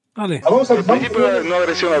Vale. El principio de no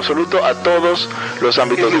agresión absoluto a todos los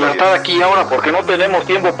ámbitos. Libertad aquí y ahora porque no tenemos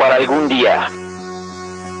tiempo para algún día.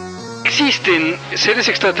 Existen seres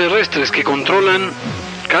extraterrestres que controlan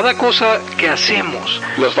cada cosa que hacemos.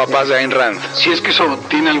 Los papás de Ayn Rand. Si es que eso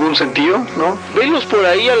tiene algún sentido, ¿no? Venlos por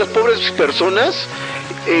ahí a las pobres personas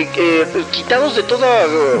quitados de toda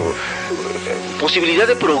posibilidad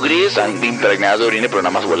de progreso. Están impregnados de orina, pero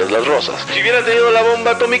nada más hueles las rosas. Si hubieran tenido la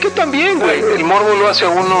bomba atómica también, güey. El morbo lo hace a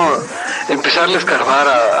uno empezarle a escarbar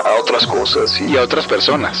a otras cosas y a otras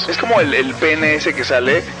personas. Es como el pene ese que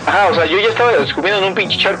sale. Ajá, o sea, yo ya estaba descubriendo en un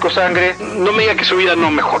pinche charco sangre. No me diga que su vida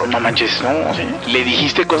no mejoró. No manches, no. ¿Sí? Le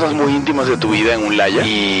dijiste cosas muy íntimas de tu vida en un LAyA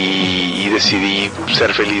y decidí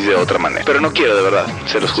ser feliz de otra manera. Pero no quiero, de verdad.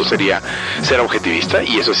 Se los gustaría ser objetivista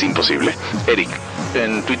y eso es imposible. Eric,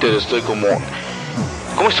 en Twitter estoy como...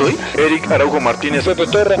 ¿Cómo estoy? Eric Araujo Martínez, Pepe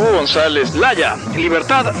Torre, Hugo González, LAyA,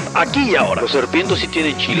 libertad aquí y ahora. Los serpientes sí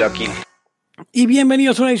tienen chilaquil. Y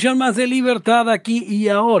bienvenidos a una edición más de Libertad aquí y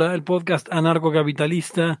ahora, el podcast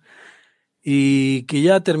anarcocapitalista y que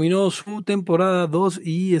ya terminó su temporada 2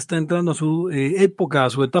 y está entrando a su época, a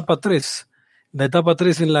su etapa 3. La etapa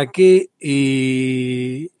 3 en la que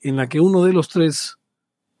uno de los tres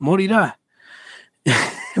morirá.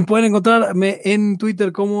 Pueden encontrarme en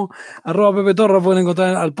Twitter como @Pepe Torra, pueden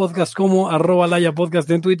encontrar al podcast como @LAyA Podcast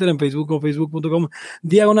en Twitter, en Facebook como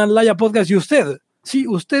facebook.com/LAyA Podcast. Y usted, sí,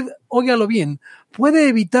 usted, óigalo bien, puede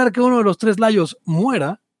evitar que uno de los tres layos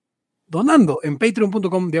muera donando en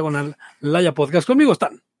patreon.com/LAyA Podcast. Conmigo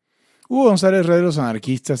están Hugo González, Rey de los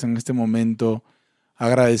Anarquistas, en este momento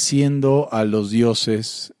agradeciendo a los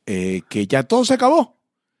dioses que ya todo se acabó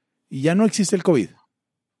y ya no existe el COVID.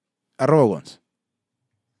 @Gonz.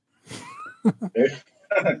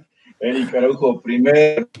 Eric Araujo,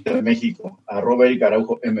 primer de México, @Eric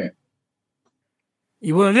Araujo M.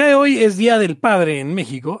 Y bueno, el día de hoy es Día del Padre en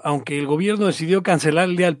México, aunque el gobierno decidió cancelar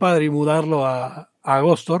el Día del Padre y mudarlo a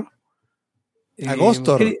Agostor.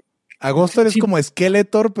 Agostor es sí, como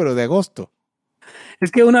Skeletor, pero de agosto. Es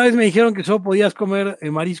que una vez me dijeron que solo podías comer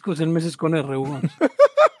mariscos en meses con R, Hugo.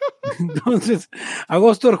 Entonces,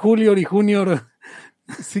 Agostor, Junior y Junior.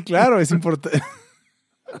 Sí, claro, es importante.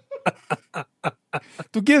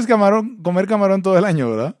 Tú quieres comer camarón todo el año,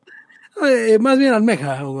 ¿verdad? Más bien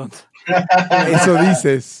almeja, Hugo. Eso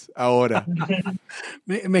dices ahora.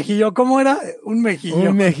 Mejillón, ¿cómo era? Un mejillón.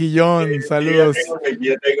 Un mejillón, saludos.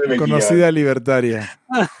 Conocida libertaria.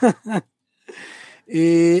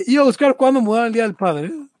 Iba a buscar cuándo mudar el Día del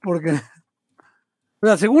Padre, porque o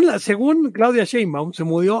sea, según Claudia Sheinbaum, se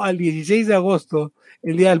mudó al 16 de agosto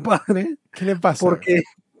el Día del Padre. ¿Qué le pasa?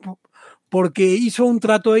 Porque hizo un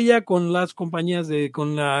trato ella con las compañías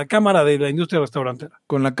con la Cámara de la Industria Restaurantera.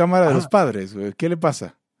 Con la Cámara de los Padres, güey. ¿Qué le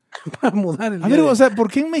pasa? Para mudar el A ver, o sea, ¿por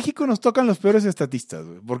qué en México nos tocan los peores estatistas,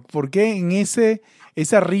 güey? ¿Por qué en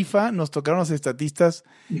esa rifa nos tocaron los estatistas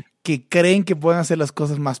que creen que pueden hacer las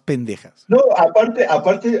cosas más pendejas? No, aparte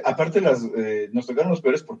nos tocaron los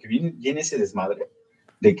peores porque viene ese desmadre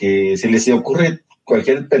de que se les ocurre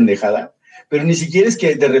cualquier pendejada, pero ni siquiera es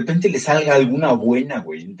que de repente le salga alguna buena,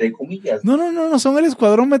 güey, entre comillas. No, son el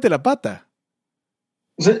escuadrón mete la pata.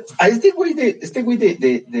 O sea, a este güey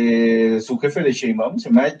de su jefe de Sheinbaum se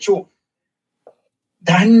me ha hecho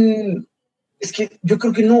tan... Es que yo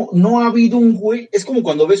creo que no ha habido un güey... Es como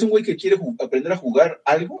cuando ves un güey que quiere aprender a jugar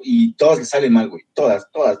algo y todas le salen mal, güey. Todas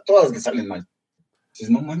le salen mal. Dices,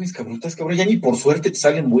 no mames, cabrón, ya ni por suerte te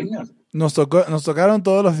salen buenas. Nos tocaron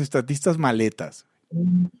todos los estatistas maletas.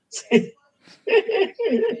 Sí.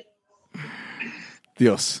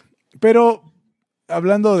 Dios. Pero...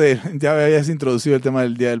 hablando ya habías introducido el tema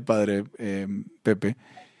del Día del Padre, Pepe.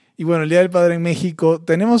 Y bueno, el Día del Padre en México,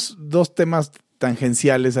 tenemos dos temas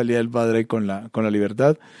tangenciales al Día del Padre con la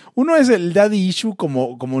libertad. Uno es el daddy issue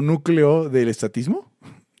como núcleo del estatismo.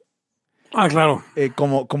 Ah, claro.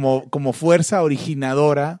 Como fuerza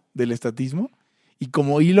originadora del estatismo y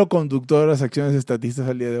como hilo conductor de las acciones estatistas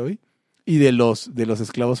al día de hoy y de los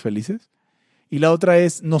esclavos felices. Y la otra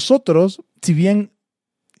es nosotros, si bien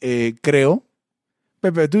creo...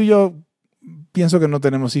 Pepe, tú y yo pienso que no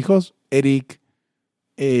tenemos hijos. Eric,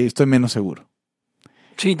 estoy menos seguro.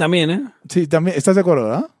 Sí, también, ¿eh? Sí, también. ¿Estás de acuerdo,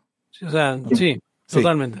 verdad? Sí, o sea, sí,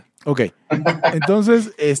 totalmente. Ok.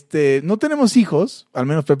 Entonces, no tenemos hijos, al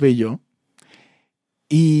menos Pepe y yo.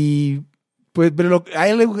 Y, pues, pero hay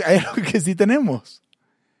algo que sí tenemos,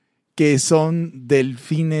 que son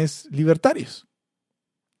delfines libertarios.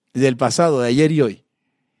 Del pasado, de ayer y hoy.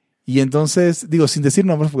 Y entonces, digo, sin decir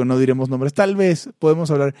nombres, porque no diremos nombres, tal vez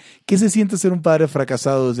podemos hablar, ¿qué se siente ser un padre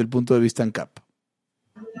fracasado desde el punto de vista ANCAP?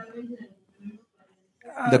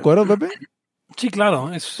 ¿De acuerdo, Pepe? Sí,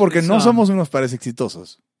 claro. Porque no somos unos padres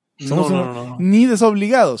exitosos. No. Ni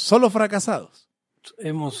desobligados, solo fracasados.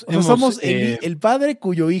 Somos el padre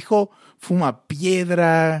cuyo hijo fuma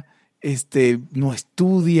piedra, no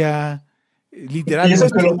estudia, literal. Y eso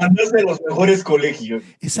no que lo mandaste de los mejores colegios.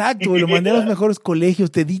 Exacto, lo mandé a los mejores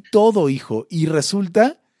colegios, te di todo, hijo. Y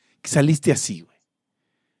resulta que saliste así, güey.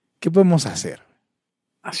 ¿Qué podemos hacer?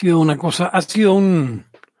 Ha sido una cosa, ha sido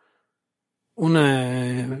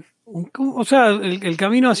o sea, el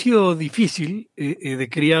camino ha sido difícil de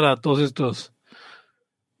criar a todos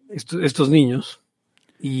estos niños.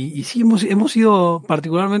 Y sí, hemos sido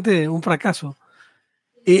particularmente un fracaso.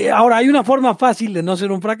 Ahora, hay una forma fácil de no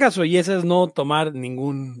ser un fracaso y esa es no adoptar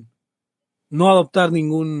ninguna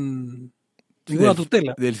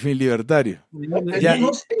tutela. Delfín libertario.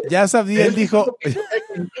 No sé. Ya Sabdiel dijo...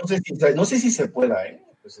 No sé si se pueda,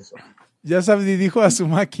 pues eso. Ya Sabdi dijo a su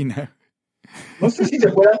máquina. No sé si se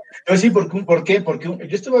pueda. No, sí, ¿por qué? Porque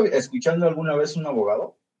yo estuve escuchando alguna vez un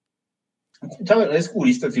abogado, ¿sabe? Es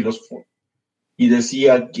jurista, el filósofo, y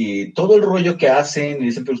decía que todo el rollo que hacen, y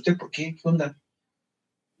dice, pero usted, ¿por qué? ¿Qué onda?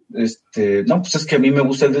 No, pues es que a mí me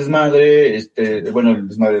gusta el desmadre, el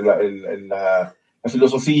desmadre, la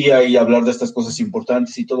filosofía y hablar de estas cosas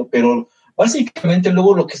importantes y todo, pero básicamente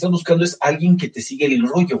luego lo que estás buscando es alguien que te siga el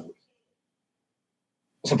rollo, güey.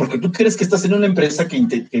 O sea, porque tú crees que estás en una empresa que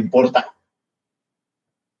importa.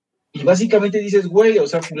 Y básicamente dices, güey, o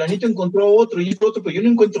sea, fulanito encontró otro y otro, pero yo no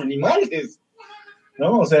encuentro animales,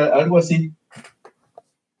 ¿no? O sea, algo así.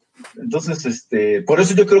 Entonces, por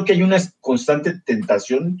eso yo creo que hay una constante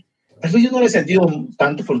tentación. Tal vez yo no lo he sentido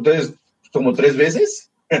tanto por ustedes como 3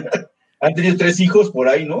 veces. Han tenido 3 hijos por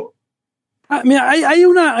ahí, ¿no? Mira, hay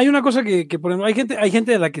una cosa que por ejemplo, hay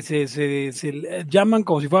gente de la que se llaman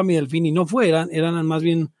como si fuera mi delfín y no fue, eran más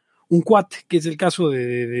bien un cuate, que es el caso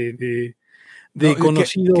de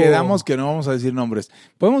conocido. Quedamos que no vamos a decir nombres.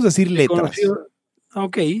 Podemos decir letras.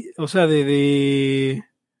 Ok, o sea,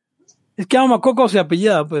 es que ama Coco se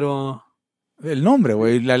apellida, pero... El nombre,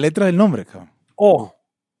 güey, la letra del nombre, cabrón. O,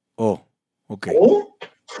 ok.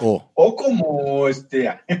 O como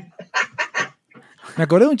Me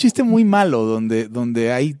acordé de un chiste muy malo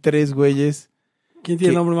donde hay 3 güeyes. ¿Quién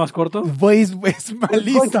tiene el nombre más corto? Güey, es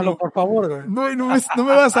malísimo. Cuéntalo, por favor, güey. No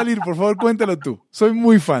me va a salir, por favor, cuéntalo tú. Soy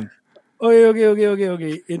muy fan. Ok.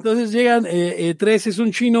 Entonces llegan 3, es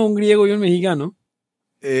un chino, un griego y un mexicano.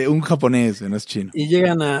 Un japonés, no es chino. Y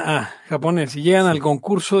llegan japonés, y llegan al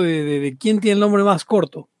concurso de quién tiene el nombre más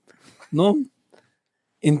corto, ¿no?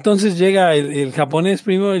 Entonces llega el japonés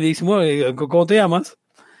primero y le dice, bueno, ¿cómo te llamas?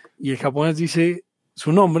 Y el japonés dice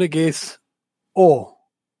su nombre, que es O.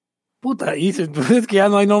 Puta, y dice, pues es que ya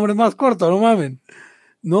no hay nombre más corto, no mamen,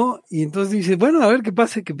 ¿no? Y entonces dice, bueno, a ver que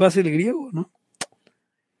pase el griego, ¿no?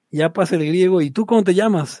 Ya pasa el griego, ¿y tú cómo te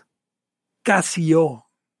llamas? Casio.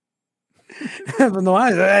 No,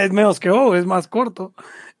 es menos que O, es más corto.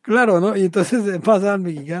 Claro, ¿no? Y entonces pasa al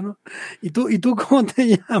mexicano. ¿Y tú cómo te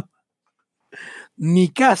llamas?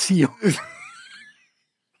 Nicasio. ¡Qué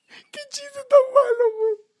chiste tan malo,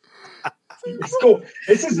 güey! Es como,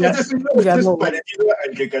 ese es parecido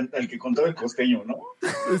al que contaba el costeño, ¿no?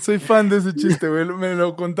 Soy fan de ese chiste, güey. Me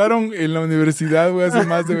lo contaron en la universidad, güey, hace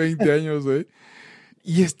más de 20 años, güey.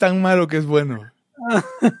 Y es tan malo que es bueno.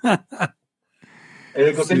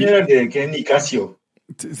 El costeño era el de que Nicasio.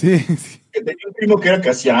 Sí. Que tenía un primo que era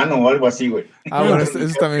Casiano o algo así, güey. Bueno,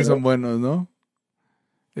 esos también son buenos, ¿no?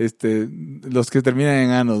 Los que terminan en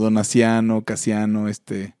ano, Donaciano, Casiano,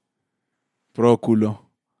 Próculo.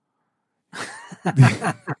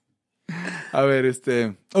 A ver,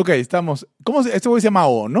 ok, estamos. ¿Cómo este güey se llama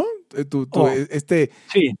O, no?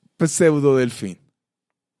 Sí. Pseudo delfín.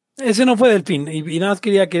 Ese no fue delfín, y nada más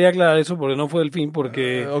quería aclarar eso porque no fue delfín,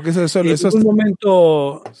 porque eso un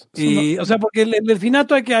momento, o sea, porque el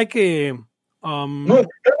delfinato hay que no, tal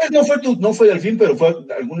vez no fue delfín, pero fue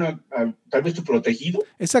tal vez tu protegido.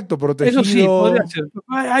 Exacto, protegido. Eso sí, podría ser.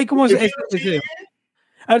 Hay como a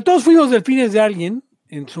ver, todos fuimos delfines de alguien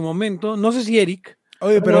en su momento, no sé si Eric.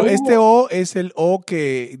 Oye, pero O es el O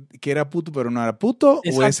que era puto pero no era puto,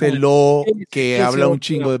 o es el O que habla un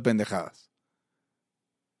chingo de pendejadas.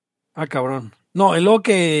 Ah, cabrón. No, el O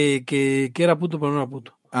que era puto pero no era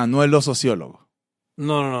puto. Ah, no el O sociólogo.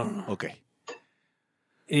 No. Ok.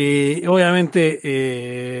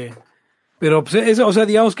 Obviamente, pero pues eso, o sea,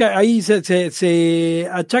 digamos que ahí se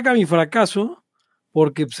achaca mi fracaso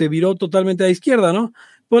porque se viró totalmente a la izquierda, ¿no?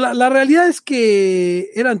 Pues la realidad es que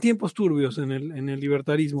eran tiempos turbios en el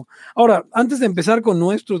libertarismo. Ahora, antes de empezar con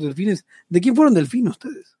nuestros delfines, ¿de quién fueron delfines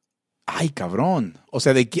ustedes? Ay, cabrón. O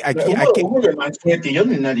sea, de aquí. Hubo de Mansuetti, yo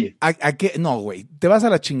ni nadie. No, güey, te vas a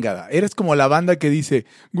la chingada. Eres como la banda que dice,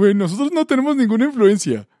 güey, nosotros no tenemos ninguna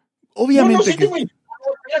influencia. Obviamente no, sí, que. Güey.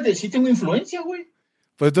 Fíjate, sí tengo influencia, güey.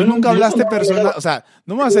 Pues tú Pero nunca yo hablaste no, personal, o sea,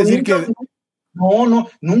 no me vas a decir que No,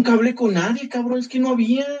 nunca hablé con nadie, cabrón, es que no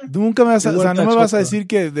había. nunca me vas a, De o sea, no Huerta me de vas a Soto. decir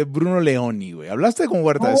que de Bruno Leoni, güey. Hablaste con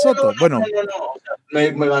Huerta No, de Soto. Bueno, no. O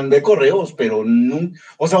sea, me mandé correos, pero nunca.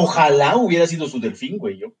 O sea, ojalá hubiera sido su delfín,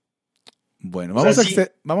 güey, yo. bueno, O sea, sí.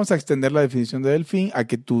 vamos a extender la definición de delfín a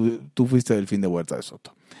que tú fuiste delfín de Huerta de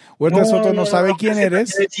Soto. Huerta de Soto no sabe quién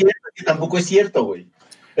eres. Que tampoco es cierto, güey.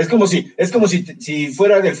 Es como si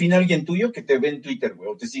fuera delfín alguien tuyo que te ve en Twitter, güey,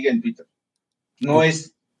 o te sigue en Twitter. No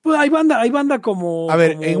es. Pues hay banda como. A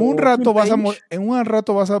ver, como en un rato Page.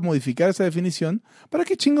 vas a modificar esa definición para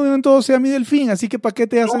que chingón todo sea mi delfín. Así que ¿para qué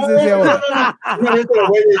te haces desde ahora? De una vez te lo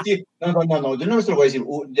voy a decir. No. De una vez te lo voy a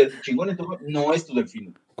decir. Chingón en todo, no es tu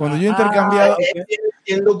delfín. Cuando yo he intercambiado.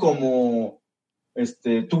 Siendo como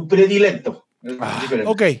tu predilecto. Es diferente.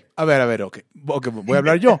 Ok, a ver, ok, voy a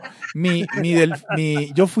hablar yo.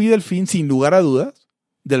 Yo fui delfín sin lugar a dudas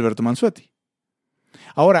de Alberto Mansuetti.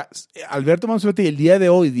 Ahora, Alberto Mansuetti, el día de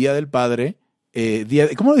hoy, Día del Padre,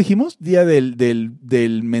 ¿cómo lo dijimos? Día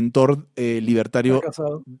del mentor libertario.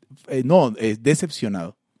 Fracasado. No,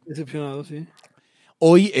 decepcionado. Decepcionado, sí.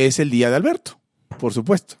 Hoy es el día de Alberto, por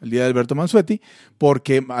supuesto, el día de Alberto Mansuetti,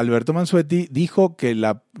 porque Alberto Mansuetti dijo que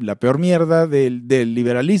la peor mierda del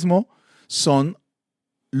liberalismo son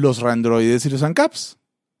los randroides y los ANCAPs.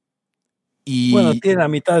 Y Bueno, tiene la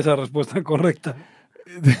mitad de esa respuesta correcta.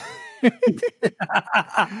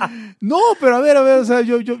 no, pero a ver, o sea,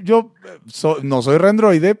 yo no soy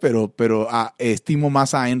randroide, pero estimo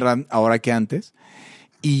más a Ayn Rand ahora que antes,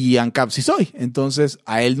 y ANCAP sí soy. Entonces,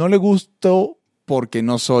 a él no le gustó porque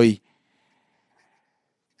no soy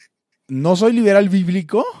liberal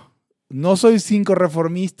bíblico, no soy 5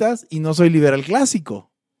 reformistas y no soy liberal clásico.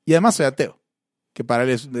 Y además soy ateo, que para él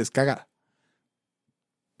es cagada.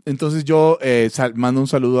 Entonces yo mando un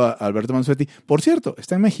saludo a Alberto Mansuetti. Por cierto,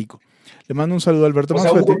 está en México. Le mando un saludo a Alberto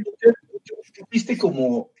Mansuetti. Hugo, tú viste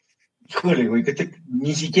como, híjole, güey,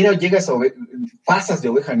 ni siquiera pasas de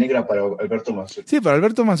oveja negra para Alberto Mansuetti. Sí, para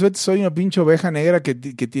Alberto Mansuetti soy una pinche oveja negra que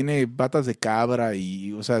tiene patas de cabra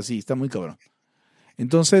y, o sea, sí, está muy cabrón.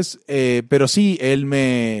 Entonces, pero sí, él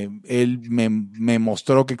me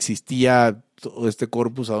mostró que existía todo este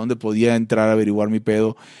corpus a donde podía entrar a averiguar mi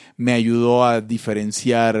pedo. Me ayudó a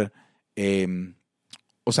diferenciar,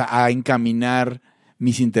 o sea, a encaminar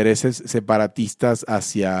mis intereses separatistas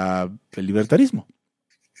hacia el libertarismo.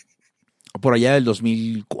 Por allá del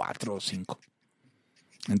 2004 o 2005.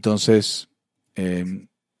 Entonces,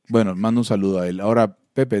 bueno, mando un saludo a él. Ahora,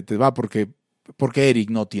 Pepe, te va porque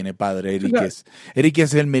Eric no tiene padre. Eric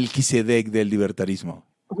es el Melquisedec del libertarismo.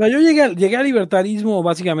 O sea, yo llegué al libertarismo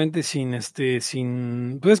básicamente sin,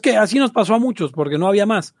 pues es que así nos pasó a muchos, porque no había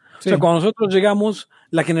más. Sí. O sea, cuando nosotros llegamos,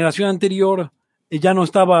 la generación anterior ya no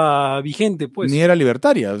estaba vigente, pues. Ni era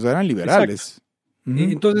libertaria, o sea, eran liberales. Uh-huh.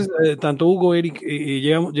 Entonces, tanto Hugo, Eric,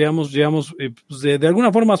 llegamos pues de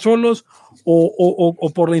alguna forma solos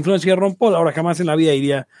o por la influencia de Ron Paul. Ahora jamás en la vida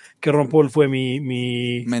diría que Ron Paul fue mi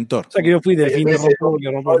mentor. O sea, que yo fui delfín de Ron Paul, que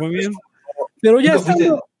Ron Paul fue bien. Pero ya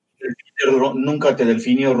estando... Nunca te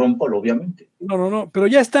delfinió Ron Paul, obviamente. No. Pero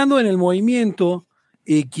ya estando en el movimiento,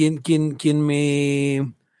 quien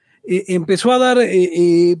me empezó a dar,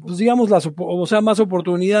 pues digamos, más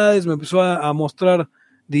oportunidades, me empezó a mostrar,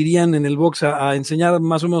 dirían en el box, a enseñar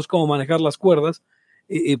más o menos cómo manejar las cuerdas,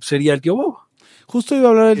 sería el tío Bob. Justo iba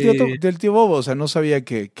a hablar del tío Bob, o sea, no sabía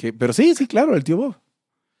que pero sí, claro, el tío Bob.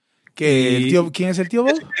 ¿Quién es el tío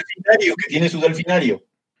Bob? Que tiene su delfinario.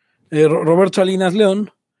 Roberto Salinas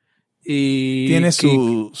León. Tiene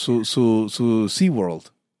su SeaWorld.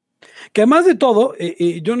 Que además de todo,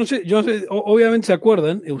 yo no sé, obviamente se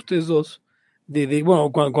acuerdan, ustedes dos,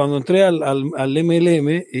 bueno, cuando entré al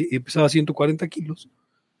MLM, pesaba 140 kilos.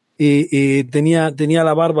 Tenía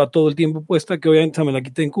la barba todo el tiempo puesta, que obviamente me la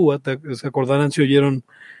quité en Cuba. Se acordarán si oyeron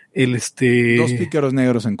Dos pícaros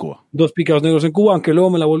negros en Cuba. Dos pícaros negros en Cuba, aunque luego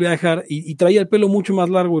me la volví a dejar y traía el pelo mucho más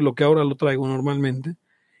largo de lo que ahora lo traigo normalmente.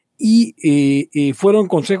 Y fueron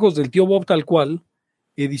consejos del tío Bob tal cual,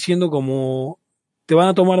 diciendo como te van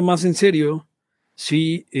a tomar más en serio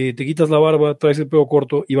si te quitas la barba, traes el pelo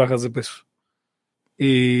corto y bajas de peso.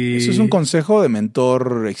 Eso es un consejo de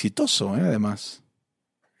mentor exitoso, además.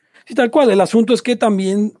 Sí, tal cual. El asunto es que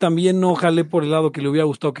también no jalé por el lado que le hubiera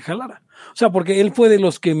gustado que jalara. O sea, porque él fue de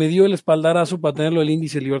los que me dio el espaldarazo para tenerlo el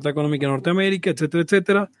índice de libertad económica en Norteamérica, etcétera,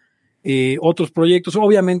 etcétera. Otros proyectos,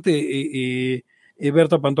 obviamente,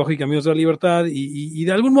 Berta Pantoja y Caminos de la Libertad, y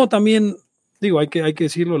de algún modo también, digo, hay que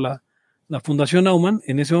decirlo, la Fundación Naumann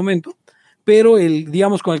en ese momento, pero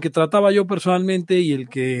digamos, con el que trataba yo personalmente y el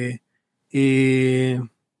que... dice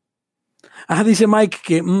Mike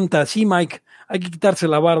que, sí, Mike, hay que quitarse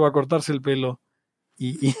la barba, cortarse el pelo.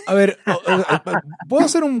 A ver, puedo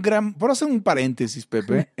hacer un paréntesis,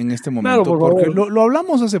 Pepe, en este momento, Claro, por porque favor. lo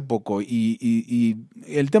hablamos hace poco y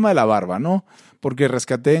el tema de la barba, ¿no? Porque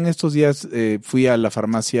rescaté en estos días, fui a la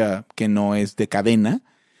farmacia que no es de cadena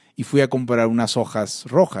y fui a comprar unas hojas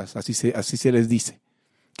rojas, así se les dice,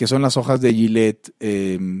 que son las hojas de Gillette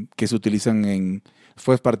que se utilizan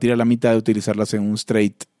puedes partir a la mitad de utilizarlas en un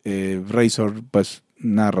straight razor, pues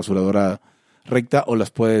una rasuradora recta, o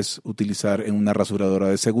las puedes utilizar en una rasuradora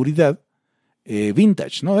de seguridad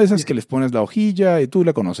vintage, ¿no? Esas que les pones la hojilla y tú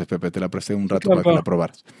la conoces, Pepe, te la presté un rato para que la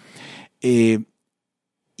probaras. Y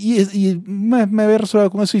me había rasurado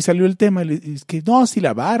con eso y salió el tema. Y es que no, sí,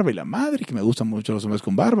 la barba y la madre, que me gustan mucho los hombres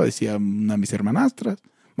con barba, decía una de mis hermanastras,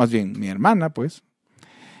 más bien mi hermana, pues.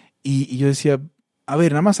 Y yo decía, a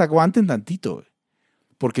ver, nada más aguanten tantito,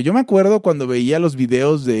 porque yo me acuerdo cuando veía los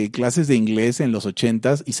videos de clases de inglés en los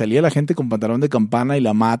 80s y salía la gente con pantalón de campana y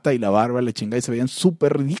la mata y la barba y la chingada y se veían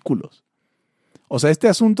súper ridículos. O sea, este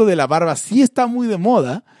asunto de la barba sí está muy de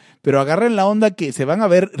moda, pero agarren la onda que se van a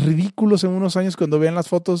ver ridículos en unos años cuando vean las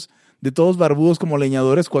fotos de todos barbudos como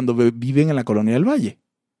leñadores cuando viven en la Colonia del Valle.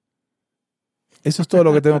 Eso es todo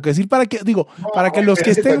lo que tengo que decir. Para que los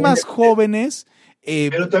que estén más jóvenes...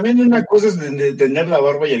 pero también una cosa es de tener la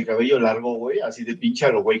barba y el cabello largo, güey, así de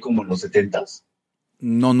pincharo, güey, como en los 70s.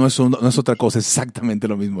 No es otra cosa, es exactamente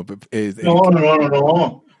lo mismo.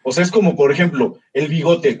 No. O sea, es como, por ejemplo, el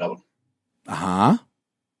bigote, cabrón. Ajá.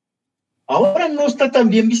 Ahora no está tan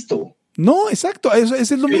bien visto. No, exacto, eso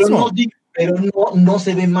es lo mismo. Pero no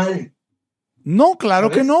se ve mal. No, claro,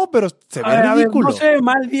 ¿sabes? Que no, pero se ve ridículo. No se ve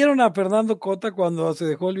mal. ¿Vieron a Fernando Cota cuando se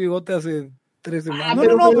dejó el bigote hace 3 semanas?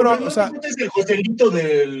 Pero o sea, es el Joselito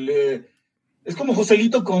del... es como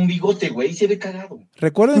Joselito con bigote, güey, se ve cagado.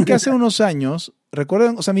 Recuerden que hace unos años,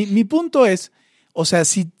 o sea, mi punto es, o sea,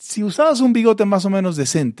 si usabas un bigote más o menos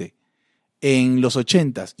decente en los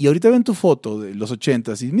 80s y ahorita ven tu foto de los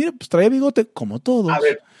 80s y mira, pues traía bigote como todos. A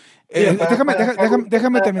ver.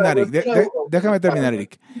 Déjame terminar, Eric. Déjame terminar,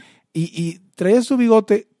 Eric. Y traías tu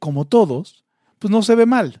bigote como todos, pues no se ve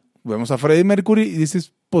mal. Vemos a Freddie Mercury y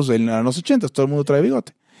dices, pues en los 80s todo el mundo trae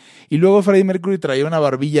bigote. Y luego Freddie Mercury traía una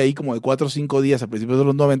barbilla ahí como de 4 o 5 días a principios de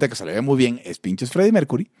los 90 que se le ve muy bien, es pinches Freddie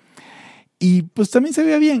Mercury. Y pues también se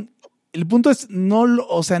veía bien. El punto es,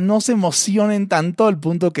 no se emocionen tanto al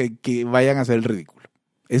punto que vayan a hacer el ridículo.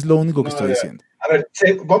 Es lo único que estoy diciendo. A ver,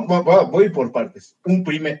 voy por partes.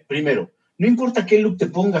 Primero, no importa qué look te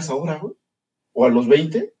pongas ahora, güey, o a los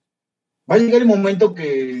 20, va a llegar el momento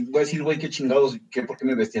que voy a decir, güey, qué chingados, ¿por qué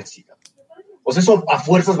me vestí así? O sea, eso a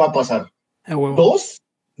fuerzas va a pasar.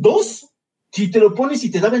 Dos, si te lo pones y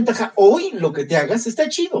te da ventaja hoy, lo que te hagas está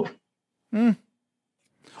chido.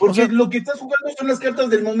 Porque lo que estás jugando son las cartas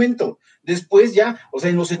del momento. Después ya, o sea,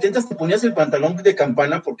 en los 70s te ponías el pantalón de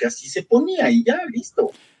campana porque así se ponía y ya, listo.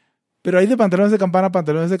 Pero hay de pantalones de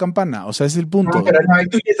campana, o sea, es el punto. No, pero no,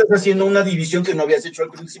 tú ya estás haciendo una división que no habías hecho al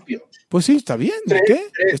principio. Pues sí, está bien, ¿de qué?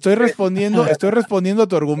 Estoy respondiendo a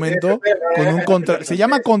tu argumento con un se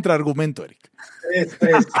llama contraargumento, Eric.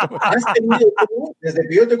 ¿Has tenido tú, desde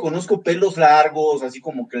que yo te conozco, pelos largos, así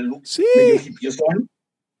como que el look medio hipiosón?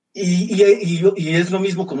 Y es lo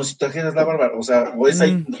mismo como si trajeras la barba, o sea, ¿o esa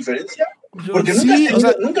diferencia? Porque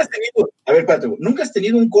nunca has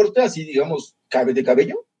tenido un corte así, digamos, de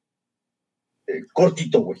cabello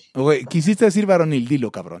cortito, güey. Güey, quisiste decir varonil, dilo,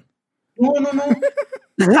 cabrón. No.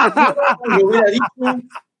 Lo hubiera dicho.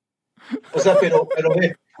 O sea, pero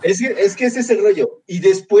ve, es que ese es el rollo. Y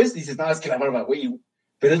después dices, nada, es que la barba, güey.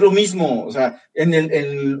 Pero es lo mismo, o sea,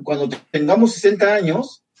 cuando tengamos 60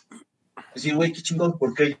 años, decir, güey, qué chingón,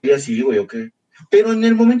 ¿por qué yo así, güey, o qué? Pero en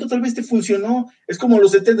el momento tal vez te funcionó. Es como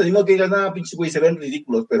los 70, digo que digas, nada, pinches, güey, se ven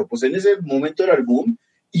ridículos, pero pues en ese momento era el boom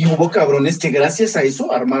y hubo cabrones que gracias a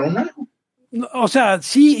eso armaron algo. No, o sea,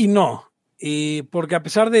 sí y no. Porque a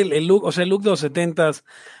pesar del look, o sea, el look de los 70s,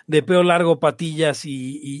 de pelo largo, patillas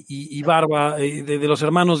y barba, de los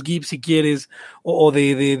hermanos Gibbs, si quieres, o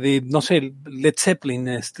de no sé, Led Zeppelin,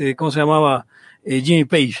 ¿cómo se llamaba? Jimmy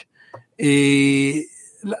Page.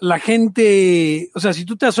 La gente, o sea, si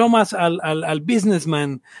tú te asomas al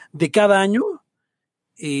businessman de cada año,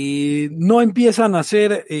 no empiezan a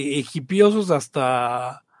ser hipiosos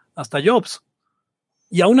hasta Jobs.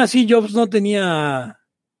 Y aún así Jobs no tenía...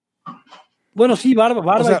 Bueno, sí, barba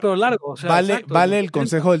o sea, y pelo largo. O sea, vale el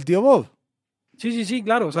consejo del tío Bob. Sí,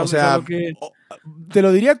 claro. O sea, te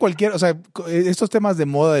lo diría cualquier... O sea, estos temas de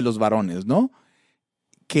moda de los varones, ¿no?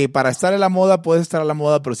 Que para estar a la moda puedes estar a la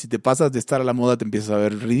moda, pero si te pasas de estar a la moda te empiezas a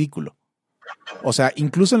ver ridículo. O sea,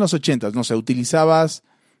 incluso en los 80s, no sé, utilizabas...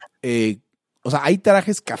 o sea, hay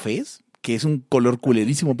trajes cafés que es un color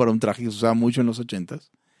culerísimo para un traje que se usaba mucho en los 80s,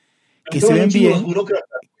 que Pero se ven un chingo bien, los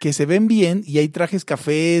burócratas. que se ven bien, y hay trajes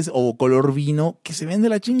cafés o color vino que se ven de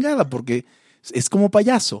la chingada porque es como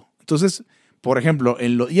payaso. Entonces, por ejemplo,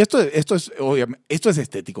 y esto es obviamente, esto es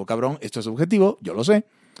estético, cabrón, esto es subjetivo, yo lo sé,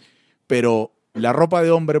 pero la ropa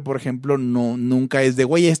de hombre, por ejemplo, nunca es de,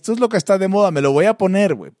 güey, esto es lo que está de moda, me lo voy a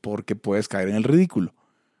poner, güey, porque puedes caer en el ridículo.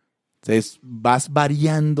 Entonces, vas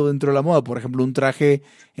variando dentro de la moda. Por ejemplo, un traje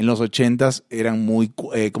en los 80s eran muy,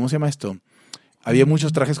 ¿cómo se llama esto? Había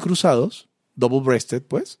muchos trajes cruzados, double-breasted,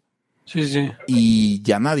 pues, Sí, sí. y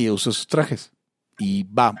ya nadie usa esos trajes. Y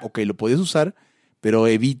va, ok, lo puedes usar, pero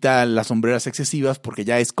evita las sombreras excesivas porque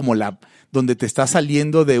ya es como donde te está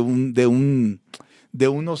saliendo de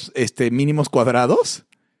unos mínimos cuadrados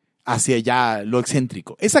hacia ya lo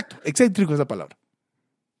excéntrico. Exacto, excéntrico es la palabra.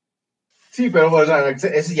 Sí, pero o sea,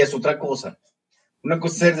 ese ya es otra cosa. Una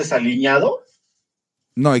cosa es ser desaliñado.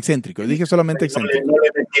 No, excéntrico, dije solamente excéntrico. No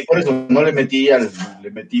le metí, por eso no le metí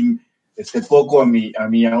poco a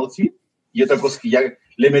mi outfit. Y otra cosa es que ya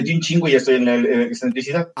le metí un chingo y ya estoy en la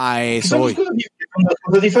excentricidad. A Que eso son voy. son dos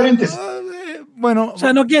cosas diferentes. Bueno, O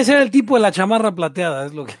sea, no quiere ser el tipo de la chamarra plateada,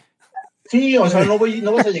 es lo que... Sí, o sea, no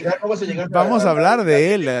vas a llegar. vamos a hablar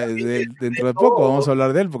de él dentro de poco, vamos a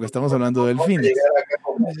hablar de él porque estamos hablando del Vamos a Phoenix. llegar acá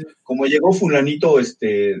como llegó fulanito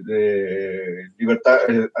de libertad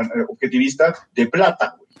objetivista de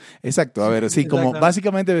plata. Güey. Exacto, a ver, sí, como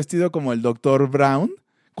básicamente vestido como el Dr. Brown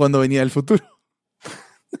cuando venía del futuro.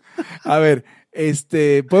 A ver,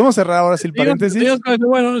 podemos cerrar ahora sí el paréntesis.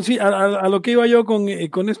 Bueno, sí, a lo que iba yo con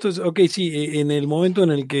esto es, ok, sí, en el momento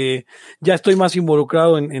en el que ya estoy más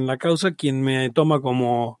involucrado en la causa, quien me toma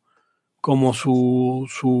como su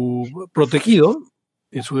protegido,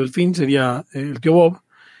 su delfín sería el tío Bob,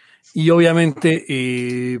 y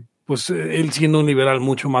obviamente, pues él siendo un liberal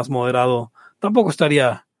mucho más moderado, tampoco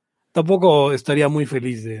estaría muy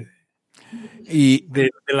feliz del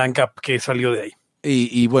ANCAP que salió de ahí.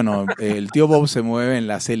 Y bueno, el tío Bob se mueve en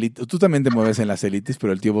las élites. Tú también te mueves en las élites,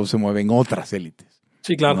 pero el tío Bob se mueve en otras élites.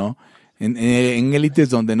 Sí, claro. ¿No? En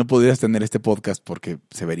élites donde no podrías tener este podcast porque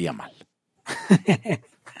se vería mal.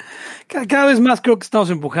 Cada vez más creo que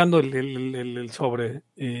estamos empujando el sobre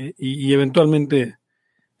y eventualmente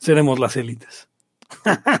seremos las élites.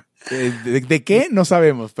 ¿De qué? No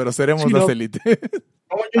sabemos, pero seremos las élites.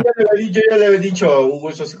 No, yo ya le había dicho a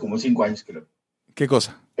Hugo eso hace como 5 años, creo. ¿Qué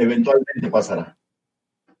cosa? Eventualmente pasará.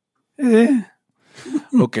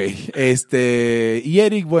 Ok, y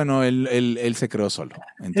Eric, bueno, él se creó solo.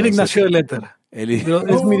 Entonces, Eric nació del éter.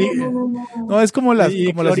 No, es como las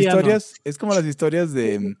historias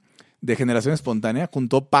de generación espontánea.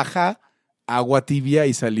 Juntó paja, agua tibia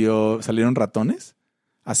y salieron ratones.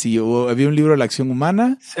 Así, había un libro de la acción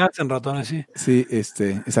humana. Se hacen ratones, sí. Sí,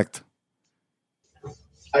 exacto.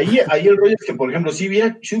 Ahí el rollo es que, por ejemplo, si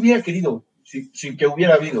hubiera querido, si que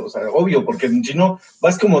hubiera habido, o sea, obvio, porque si no,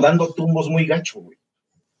 vas como dando tumbos muy gacho, güey.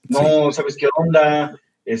 No sabes qué onda,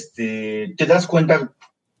 te das cuenta,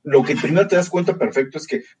 lo que primero te das cuenta perfecto es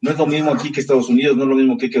que no es lo mismo aquí que Estados Unidos, no es lo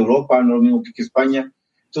mismo que Europa, no es lo mismo que España.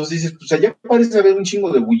 Entonces dices, pues allá parece haber un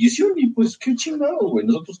chingo de ebullición y pues qué chingado, güey.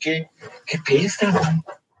 Nosotros qué pesca, güey.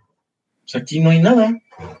 Pues aquí no hay nada.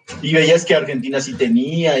 Y veías que Argentina sí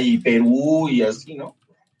tenía y Perú y así, ¿no?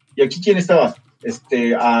 Y aquí, ¿quién estaba?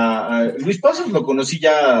 A Luis Pasos lo conocí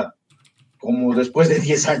ya como después de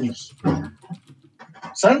 10 años.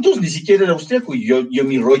 Santos ni siquiera era austríaco y yo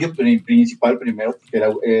mi rollo principal primero, que era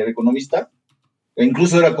economista, e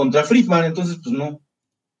incluso era contra Friedman, entonces pues no.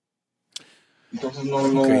 Entonces no.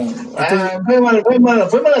 Okay. Fue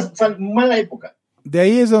mala época. De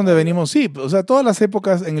ahí es donde venimos, sí, o sea, todas las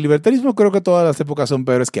épocas, en el libertarismo creo que todas las épocas son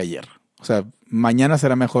peores que ayer. O sea, mañana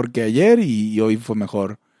será mejor que ayer y hoy fue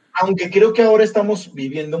mejor. Aunque creo que ahora estamos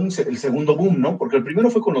viviendo el segundo boom, ¿no? Porque el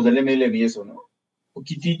primero fue con los del MLM y eso, ¿no?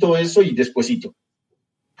 Poquitito eso y despuesito.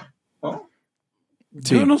 ¿No?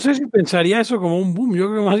 Sí. Yo no sé si pensaría eso como un boom. Yo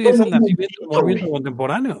creo que más bien es el nacimiento del movimiento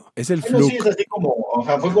contemporáneo. Es el flujo. Sí, es así como, o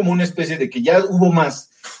sea, fue como una especie de que ya hubo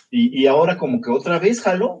más. Y ahora como que otra vez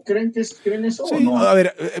jaló. ¿Creen eso sí, o no? A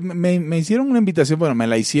ver, me hicieron una invitación, bueno, me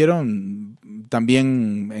la hicieron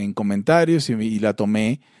también en comentarios y la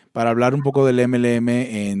tomé para hablar un poco del MLM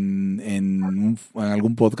en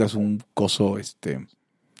algún podcast, un coso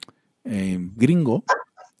gringo.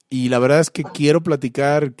 Y la verdad es que quiero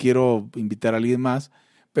invitar a alguien más,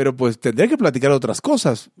 pero pues tendré que platicar otras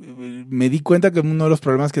cosas. Me di cuenta que uno de los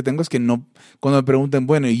problemas que tengo es que no, cuando me pregunten,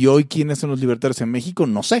 bueno, ¿y hoy quiénes son los libertarios en México?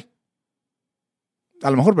 No sé.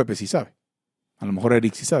 A lo mejor Pepe sí sabe. A lo mejor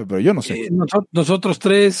Eric sí sabe, pero yo no sé. Nosotros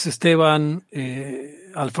tres, Esteban,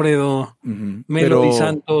 Alfredo, Melody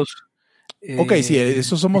Santos. Ok, sí,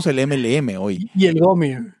 eso somos el MLM hoy. Y el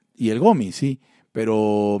Gomi. Y el GOMI, sí.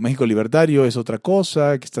 Pero México Libertario es otra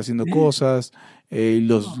cosa, que está haciendo cosas.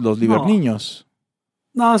 Los liberniños.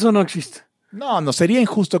 No, eso no existe. No, sería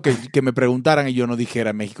injusto que me preguntaran y yo no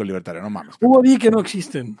dijera México Libertario, no mames. Hugo, di que no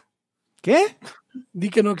existen. ¿Qué? Di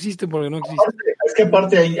que no existen porque no existen. Es que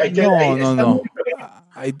aparte hay que... No.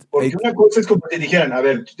 Porque una cosa es como si dijeran, a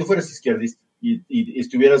ver, si tú fueras izquierdista y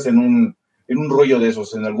estuvieras en un rollo de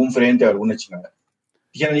esos, en algún frente o alguna chingada.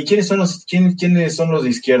 Dijeran, ¿y quiénes son los de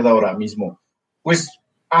izquierda ahora mismo? Pues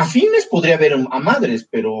afines podría haber a madres,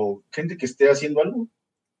 pero gente que esté haciendo algo.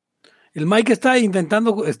 El Mike está en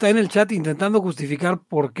el chat intentando justificar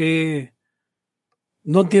por qué.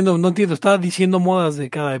 No entiendo, está diciendo modas de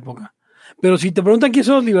cada época. Pero si te preguntan quiénes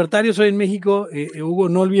son los libertarios hoy en México, Hugo,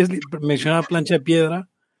 no olvides mencionar a Plancha de Piedra,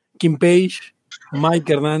 Kim Page,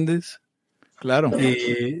 Mike Hernández, Claro.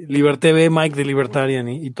 Liberté B, Mike de Libertarian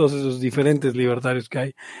y todos esos diferentes libertarios que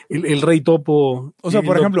hay. El Rey Topo. O sea,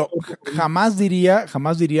 por ejemplo, jamás diría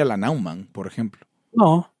la Naumann, por ejemplo.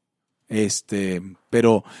 No.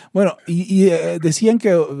 Pero bueno, y decían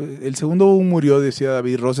que el segundo boom murió, decía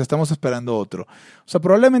David Rosa, estamos esperando otro. O sea,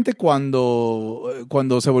 probablemente cuando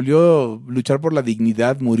se volvió a luchar por la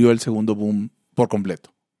dignidad, murió el segundo boom por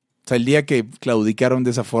completo. O sea, el día que claudicaron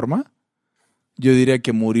de esa forma, yo diría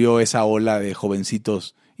que murió esa ola de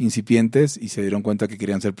jovencitos incipientes y se dieron cuenta que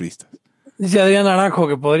querían ser priistas. Dice Adrián Naranjo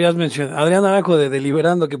que podrías mencionar, Adrián Naranjo de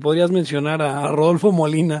Deliberando, que podrías mencionar a Rodolfo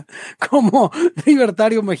Molina como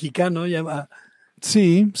libertario mexicano.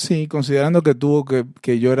 Sí, considerando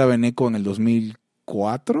que yo era veneco en el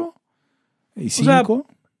 2004 y 2005.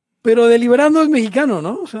 Pero Deliberando es mexicano,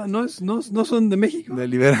 ¿no? O sea, no son de México.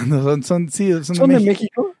 Deliberando, son de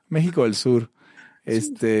México. México del Sur.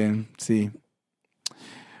 Sí.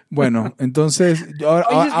 Bueno, entonces,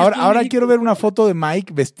 ahora quiero ver una foto de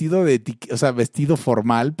Mike vestido vestido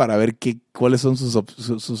formal para ver cuáles son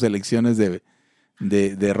sus elecciones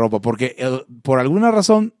de ropa. Porque por alguna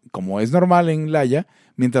razón, como es normal en LAyA,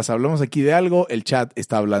 mientras hablamos aquí de algo, el chat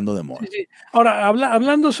está hablando de moda. Sí. Ahora,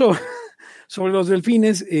 hablando sobre los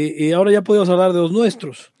delfines, ahora ya podemos hablar de los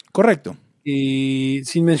nuestros. Correcto. Y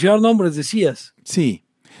sin mencionar nombres, decías. Sí.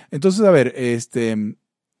 Entonces, a ver,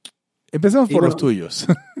 empecemos por los tuyos.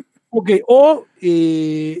 Ok,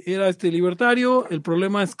 era libertario, el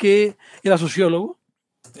problema es que era sociólogo.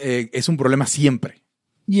 Es un problema siempre.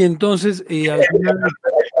 Y entonces, al final...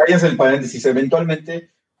 Ahí es el paréntesis.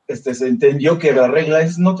 Eventualmente se entendió que la regla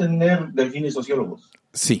es no tener delfines sociólogos.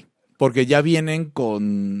 Sí, porque ya vienen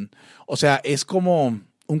con... O sea, es como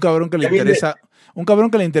un cabrón que le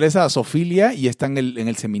interesa a zoofilia y está en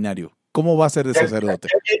el seminario. ¿Cómo va a ser de sacerdote?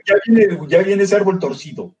 Ya viene ese árbol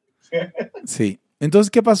torcido. Sí.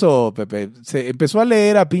 Entonces, ¿qué pasó, Pepe? Se empezó a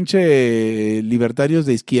leer a pinche libertarios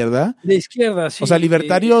de izquierda. De izquierda, sí. O sea,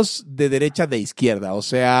 libertarios de derecha de izquierda. O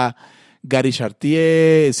sea, Gary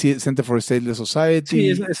Chartier, Center for Stateless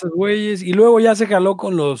Society. Sí, esos güeyes. Y luego ya se jaló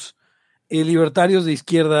con los libertarios de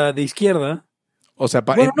izquierda. O sea,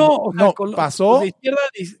 pasó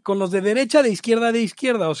con los de derecha de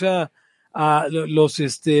izquierda. O sea, los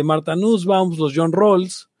Martha Nussbaum, los John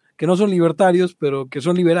Rawls, que no son libertarios, pero que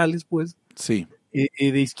son liberales, pues. Sí.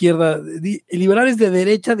 De izquierda, liberales de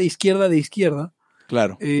derecha, de izquierda.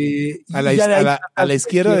 Claro. A la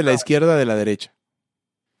izquierda de la izquierda de la derecha.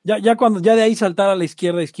 Ya de ahí saltar a la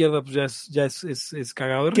izquierda, pues ya es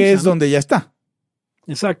cagado de risa. Que es donde ya está.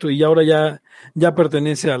 Exacto, y ahora ya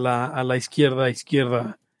pertenece a la izquierda.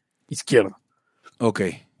 Ok.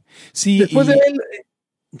 Sí. Después de él,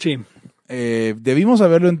 sí. Debimos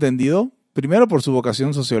haberlo entendido, primero por su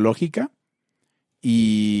vocación sociológica.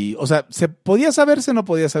 Y, o sea, ¿se podía saberse o no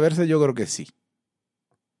podía saberse? Yo creo que sí.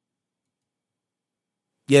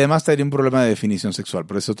 Y además tendría un problema de definición sexual,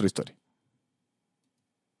 pero es otra historia.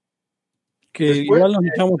 Que después, igual nos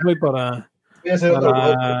echamos hoy para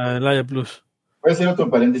LAyA Plus. Voy a hacer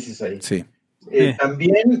otro paréntesis ahí. Sí.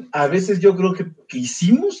 También a veces yo creo que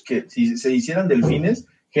hicimos que si se hicieran delfines,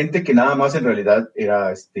 gente que nada más en realidad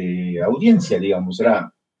era audiencia, digamos,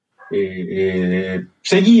 era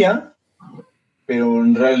seguía, pero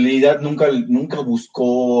en realidad nunca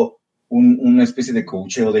buscó una especie de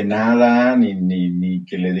coacheo de nada, ni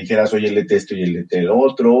que le dijeras, oye, léete esto y léete el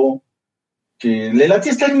otro, que le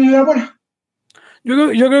latía estar en la bola. Yo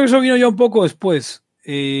creo que eso vino ya un poco después,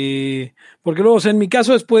 porque luego, o sea, en mi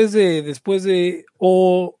caso, después de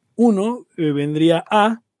O1, vendría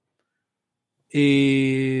A,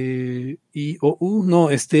 y O, no,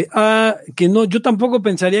 A, que no, yo tampoco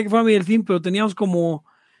pensaría que fuera mi delfín, pero teníamos como...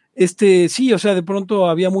 sí, o sea, de pronto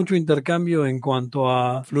había mucho intercambio en cuanto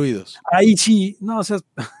a fluidos. Ahí sí, no, o sea,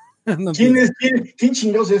 no ¿Quién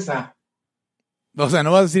chingados es esa? O sea,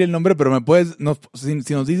 no vas a decir el nombre, pero me puedes,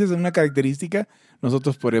 si nos dices una característica,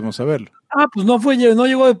 nosotros podremos saberlo. Pues no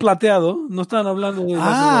llegó de plateado, no estaban hablando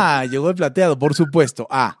de... Llegó de plateado, por supuesto.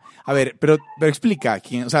 A ver, pero explica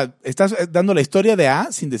quién, o sea, estás dando la historia de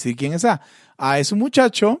A sin decir quién es A. A es un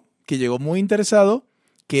muchacho que llegó muy interesado,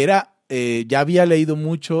 que ya había leído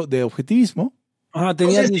mucho de objetivismo.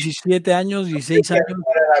 Tenía 17 años, 16 años.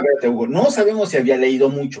 A ver, Hugo, no sabemos si había leído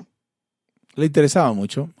mucho. Le interesaba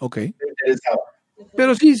mucho, ok. Le interesaba.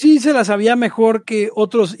 Pero sí se la sabía mejor que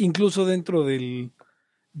otros, incluso dentro del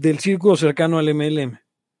círculo cercano al MLM.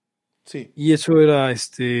 Sí. Y eso era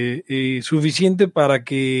suficiente para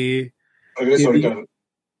que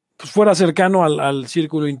fuera cercano al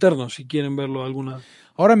círculo interno, si quieren verlo alguna.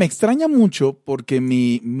 Ahora, me extraña mucho porque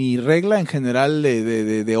mi regla en general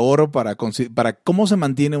de oro para cómo se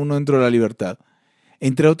mantiene uno dentro de la libertad,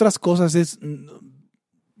 entre otras cosas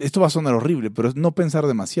esto va a sonar horrible, pero es no pensar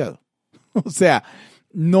demasiado. O sea,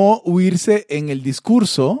 no huirse en el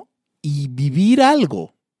discurso y vivir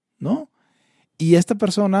algo, ¿no? Y esta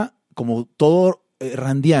persona, como todo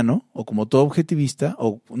randiano, o como todo objetivista,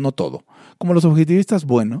 o no todo, como los objetivistas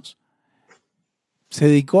buenos, se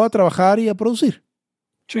dedicó a trabajar y a producir.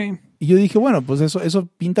 Sí. Y yo dije, bueno, pues eso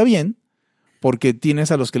pinta bien, porque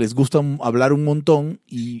tienes a los que les gusta hablar un montón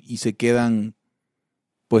y se quedan,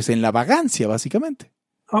 pues, en la vagancia, básicamente.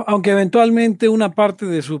 Aunque eventualmente una parte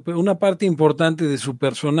importante de su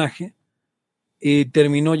personaje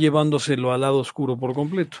terminó llevándoselo al lado oscuro por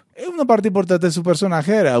completo. Una parte importante de su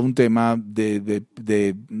personaje era un tema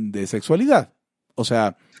de sexualidad. O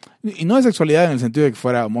sea, y no de sexualidad en el sentido de que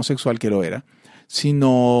fuera homosexual, que lo era,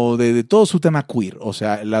 sino de todo su tema queer. O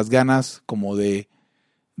sea, las ganas como de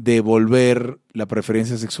volver la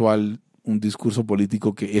preferencia sexual un discurso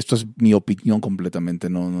político, que esto es mi opinión completamente,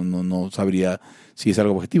 no sabría si es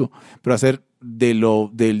algo objetivo, pero hacer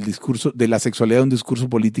del discurso, de la sexualidad un discurso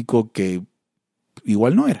político que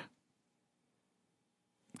igual no era.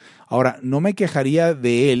 Ahora, no me quejaría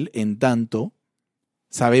de él en tanto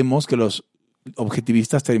sabemos que los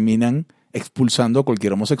objetivistas terminan expulsando a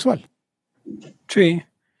cualquier homosexual. Sí,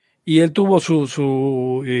 y él tuvo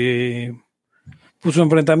su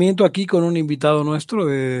enfrentamiento aquí con un invitado nuestro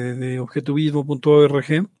de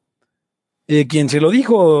objetivismo.org, quien se lo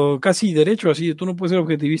dijo casi derecho, así, tú no puedes ser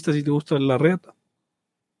objetivista si te gusta la reata.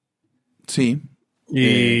 Sí.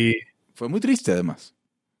 Y fue muy triste, además.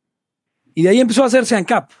 Y de ahí empezó a hacerse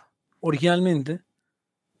ANCAP, originalmente,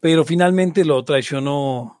 pero finalmente lo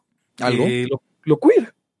traicionó ¿Algo? Lo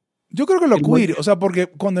queer. Yo creo que lo queer, o sea, porque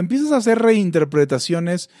cuando empiezas a hacer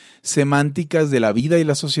reinterpretaciones semánticas de la vida y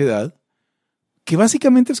la sociedad, que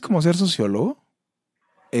básicamente es como ser sociólogo.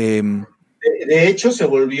 De hecho, se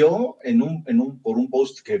volvió por un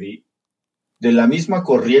post que vi, de la misma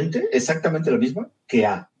corriente, exactamente la misma, que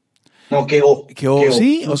A. No, que O.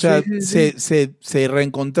 Sí, o sea, sí. Se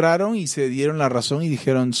reencontraron y se dieron la razón y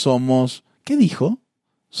dijeron somos, ¿qué dijo?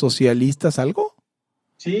 ¿Socialistas algo?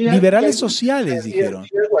 Sí, liberales sociales, dijeron.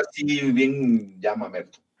 Algo así bien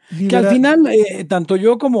llamamerto. Que al final, tanto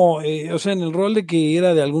yo como, o sea, en el rol de que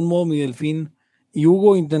era de algún modo mi delfín y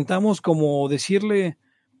Hugo, intentamos como decirle,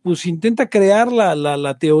 pues intenta crear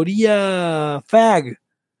la teoría fag,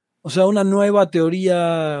 o sea, una nueva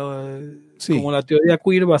teoría, sí, como la teoría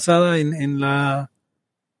queer basada en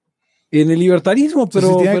el libertarismo,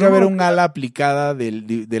 pero tiene que haber no, un ala aplicada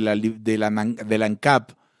de la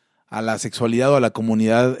ANCAP a la sexualidad o a la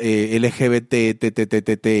comunidad LGBTTTTIQ,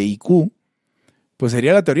 pues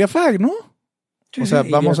sería la teoría FAG, ¿no? Sí, o sea, sí,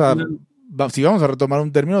 si vamos a retomar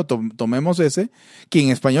un término, tomemos ese, que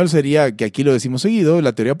en español sería, que aquí lo decimos seguido,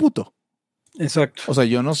 la teoría puto. Exacto. O sea,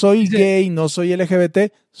 yo no soy gay, no soy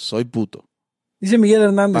LGBT, soy puto. Dice Miguel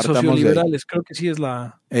Hernández, Partamos socioliberales, creo que sí es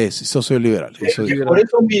la... Es socioliberal. Por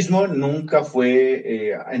eso mismo nunca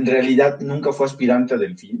fue, en realidad nunca fue aspirante a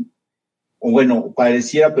delfín. O bueno,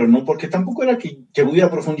 pareciera, pero no, porque tampoco era que hubiera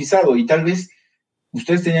profundizado, y tal vez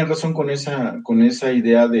ustedes tenían razón con esa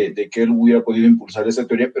idea de que él hubiera podido impulsar esa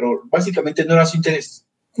teoría, pero básicamente no era su interés.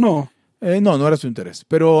 No. No era su interés.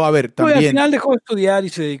 Pero, a ver, también... al final dejó de estudiar y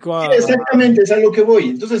se dedicó a... Sí, exactamente, es a lo que voy.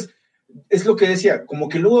 Entonces, es lo que decía, como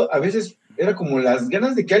que luego a veces era como las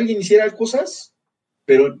ganas de que alguien hiciera cosas,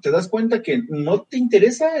 pero te das cuenta que no te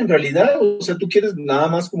interesa en realidad, o sea, tú quieres nada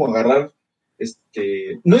más como agarrar,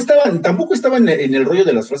 tampoco estaba en el rollo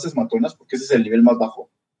de las frases matonas, porque ese es el nivel más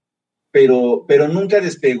bajo, pero nunca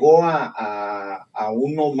despegó a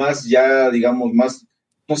uno más ya, digamos, más,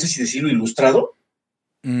 no sé si decirlo, ilustrado,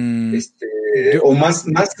 o más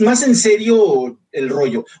en serio el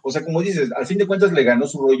rollo. O sea, como dices, al fin de cuentas le ganó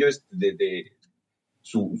su rollo de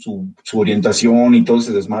su orientación y todo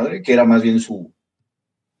ese desmadre, que era más bien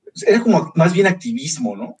Era como más bien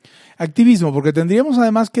activismo, ¿no? Activismo, porque tendríamos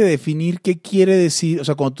además que definir qué quiere decir, o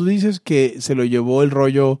sea, cuando tú dices que se lo llevó el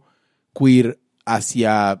rollo queer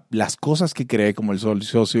hacia las cosas que cree como el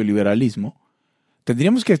socioliberalismo,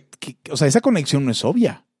 tendríamos o sea, esa conexión no es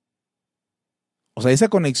obvia. O sea, esa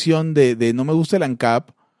conexión de no me gusta el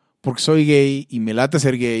ANCAP porque soy gay y me late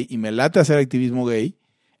ser gay y me late hacer activismo gay,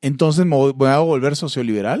 entonces me voy a volver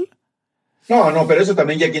socioliberal. No, pero eso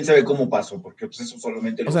también ya quién sabe cómo pasó, porque pues eso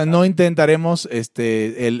solamente O lo sea, sabe. no intentaremos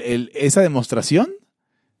esa demostración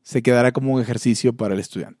se quedará como un ejercicio para el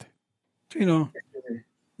estudiante. Sí, no.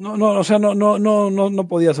 No, o sea, no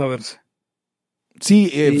podía saberse. Sí,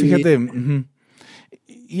 fíjate.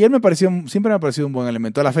 Y él siempre me ha parecido un buen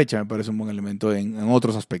elemento. A la fecha me parece un buen elemento en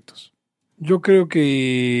otros aspectos. Yo creo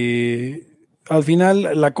que al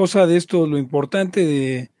final la cosa de esto, lo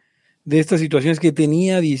importante de esta situación es que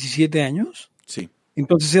tenía 17 años. Sí.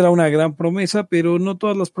 Entonces era una gran promesa, pero no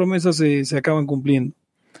todas las promesas se acaban cumpliendo.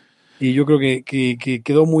 Y yo creo que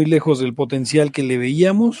quedó muy lejos del potencial que le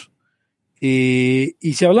veíamos. Y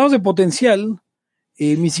si hablamos de potencial,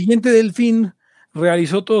 mi siguiente delfín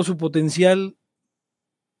realizó todo su potencial,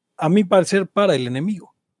 a mi parecer, para el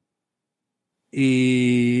enemigo.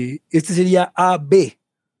 Este sería AB,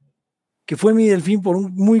 que fue mi delfín por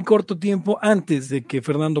un muy corto tiempo antes de que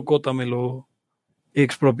Fernando Cota me lo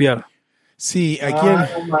expropiara. Sí, aquí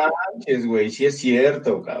No manches, güey, sí es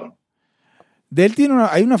cierto, cabrón. de él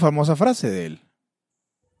hay una famosa frase de él.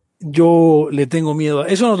 Yo le tengo miedo.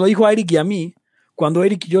 Eso nos lo dijo a Eric y a mí, cuando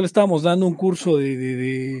Eric y yo le estábamos dando un curso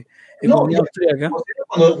de No, economía ya, austríaca.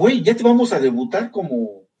 güey, ya te vamos a debutar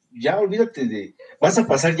como, ya olvídate vas a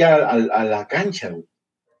pasar ya a la cancha, güey.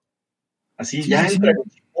 Así, Sí, ya sí, entra.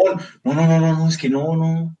 sí. No, es que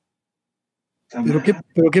no.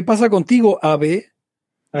 Pero ¿qué pasa contigo, AB?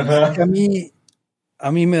 Ajá. Que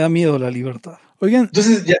a mí me da miedo la libertad. Oigan,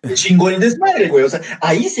 Entonces ya se chingó el desmadre, güey. O sea,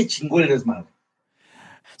 ahí se chingó el desmadre.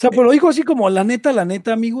 O sea, pero lo dijo así como la neta,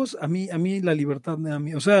 amigos, a mí la libertad me da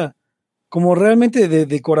miedo. O sea, como realmente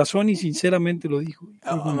de corazón y sinceramente lo dijo.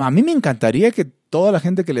 a mí me encantaría que toda la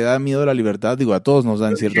gente que le da miedo a la libertad, digo, a todos nos da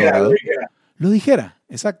en cierto grado, lo dijera.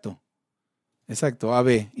 Exacto. Exacto,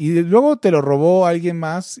 AB. Y luego te lo robó alguien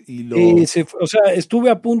más y lo... O sea, estuve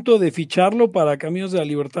a punto de ficharlo para Caminos de la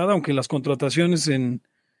Libertad, aunque las contrataciones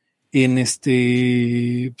pues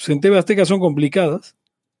en TV Azteca son complicadas.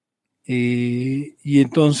 Y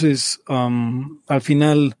entonces, al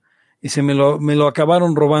final, me lo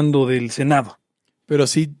acabaron robando del Senado. Pero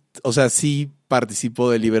sí, o sea, sí participó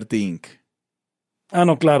de Liberty Inc. Ah,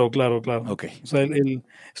 no, claro. Ok. O sea, él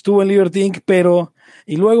estuvo en Liberty Inc., pero,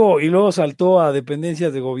 y luego saltó a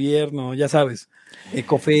dependencias de gobierno, ya sabes,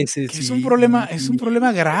 Ecofeses. Que es un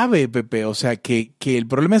problema grave, Pepe. O sea, que el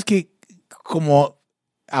problema es que como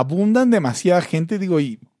abundan demasiada gente, digo,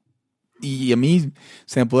 y a mí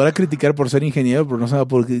se me podrá criticar por ser ingeniero, pero no se me va a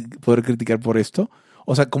poder criticar por esto.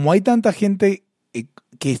 O sea, como hay tanta gente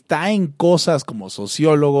que está en cosas como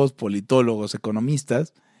sociólogos, politólogos,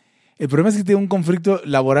 economistas, el problema es que tiene un conflicto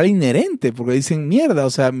laboral inherente, porque dicen, mierda, o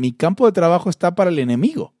sea, mi campo de trabajo está para el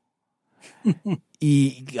enemigo.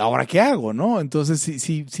 ¿Y ahora qué hago, no? Entonces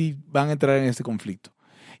sí van a entrar en este conflicto.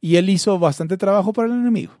 Y él hizo bastante trabajo para el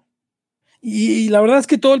enemigo. Y la verdad es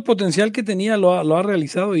que todo el potencial que tenía lo ha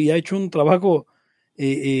realizado y ha hecho un trabajo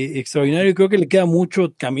extraordinario. Creo que le queda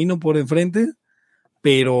mucho camino por enfrente,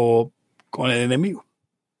 pero con el enemigo.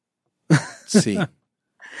 Sí.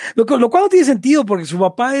 Lo cual no tiene sentido porque su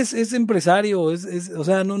papá es empresario, o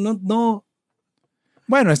sea, no.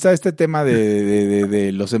 Bueno, está este tema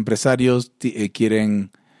de los empresarios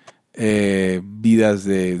quieren vidas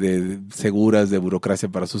seguras de burocracia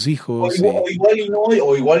para sus hijos. O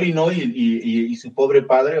igual y no, y su pobre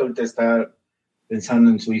padre ahorita está pensando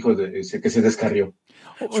en su hijo que se descarrió.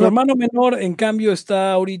 Su hermano menor, en cambio,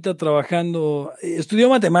 está ahorita trabajando, estudió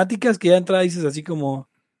matemáticas, que ya entra, dices así como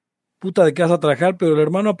puta de casa a trabajar, pero el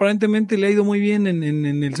hermano aparentemente le ha ido muy bien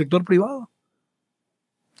en el sector privado.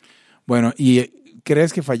 Bueno, ¿y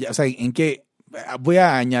crees que falla? O sea, ¿en qué? Voy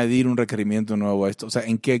a añadir un requerimiento nuevo a esto. O sea,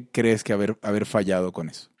 ¿en qué crees que haber fallado con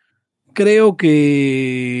eso? Creo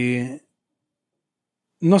que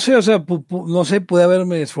no sé, o sea, no sé, pude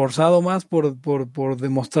haberme esforzado más por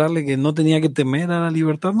demostrarle que no tenía que temer a la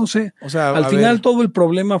libertad, no sé. O sea, al final todo el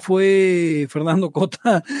problema fue Fernando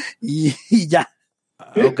Cota y ya.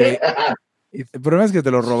 Ok. El problema es que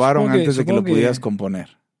te lo robaron antes de que lo pudieras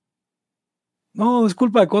componer. No, es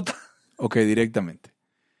culpa de Cota. Ok, directamente.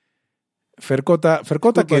 Fercota,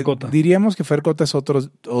 que Cota. Diríamos que Fercota es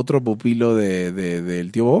otro pupilo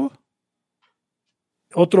del tío Bobo.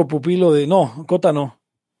 Otro pupilo no, Cota no.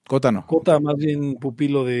 Cota no. Cota más bien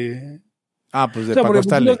pupilo de Pues de O sea, Paco por ejemplo,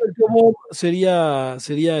 Stanley. el tío Bob sería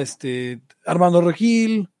Armando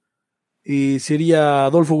Regil, y sería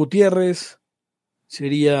Adolfo Gutiérrez,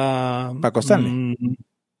 sería... Paco Stanley.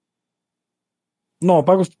 No,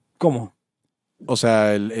 Paco, ¿cómo? O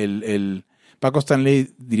sea, el Paco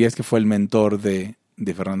Stanley dirías que fue el mentor de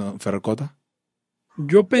Fernando Ferracota.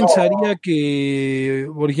 Yo pensaría que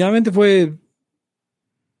originalmente fue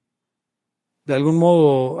de algún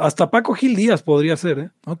modo, hasta Paco Gil Díaz podría ser,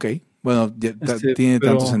 ¿eh? Ok, bueno, tiene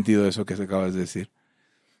pero... tanto sentido eso que se acabas de decir.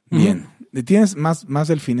 Bien, ¿tienes más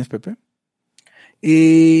delfines, Pepe?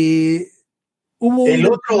 Hubo El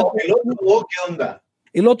otro O, ¿qué onda?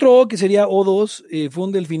 El otro O, que sería O2, fue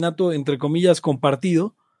un delfinato, entre comillas,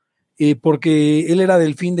 compartido, porque él era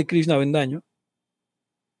delfín de Krishna Bendaño.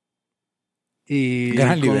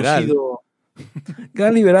 Gran liberal.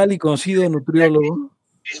 Gran liberal y conocido nutriólogo.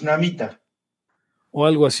 Isnamita. O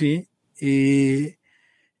algo así.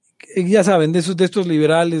 Ya saben, de estos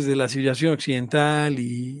liberales de la civilización occidental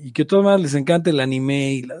y que a todos más les encanta el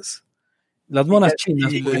anime y las monas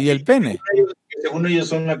chinas. Y el pene. Según ellos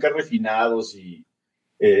son acá refinados y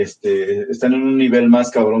están en un nivel más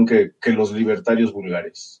cabrón que los libertarios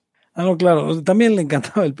vulgares. No, claro, también le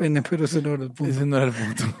encantaba el pene, pero ese no era el punto. Ese no era el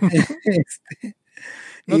punto.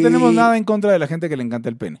 No tenemos nada en contra de la gente que le encanta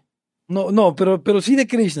el pene. No, pero sí de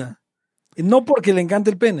Krishna. No porque le encanta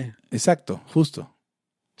el pene. Exacto, justo.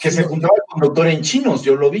 Que se juntaba con doctor en chinos,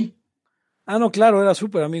 yo lo vi. No, claro, era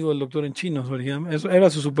súper amigo del doctor en chinos, originalmente. Era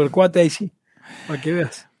su super cuate, ahí sí, para que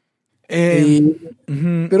veas.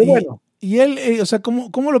 Pero bueno. Y él, o sea,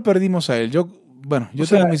 ¿cómo lo perdimos a él? Yo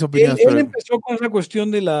tengo mis opiniones. Él empezó con esa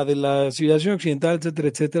cuestión de la civilización occidental, etcétera,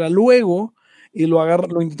 etcétera. Luego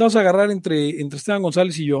lo intentamos agarrar entre Esteban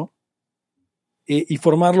González y yo y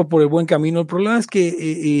formarlo por el buen camino. El problema es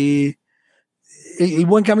que el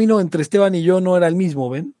buen camino entre Esteban y yo no era el mismo,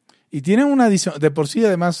 ¿ven? Y tiene una de por sí,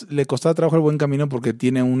 además, le costaba trabajo el buen camino porque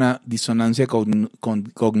tiene una disonancia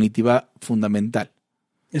cognitiva fundamental.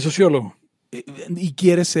 Es sociólogo. Y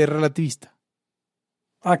quiere ser relativista.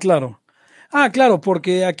 Claro. Claro,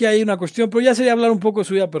 porque aquí hay una cuestión, pero ya sería hablar un poco de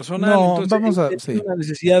su vida personal. No, entonces, vamos a... Sí.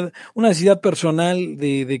 Una necesidad personal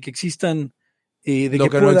de que existan, de lo que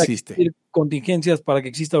que no pueda existe. existir contingencias para que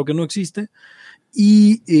exista lo que no existe.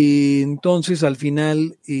 Y entonces al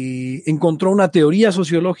final encontró una teoría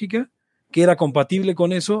sociológica que era compatible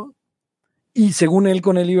con eso y según él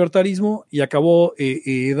con el libertarismo y acabó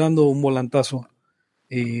dando un volantazo.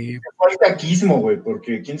 Fue el taquismo, güey,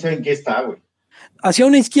 porque quién sabe en qué está, güey. Hacia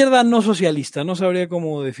una izquierda no socialista, no sabría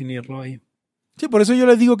cómo definirlo ahí. Sí, por eso yo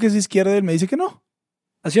le digo que es izquierda y él me dice que no.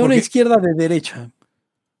 Hacia una izquierda de derecha.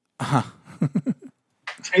 Ajá.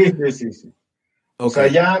 Sí. O sea,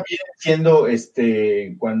 ya viene siendo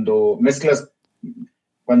cuando mezclas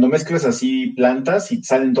así plantas y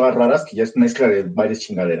salen todas raras, que ya es mezcla de varias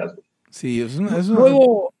chingaderas, güey. Sí,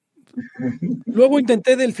 Luego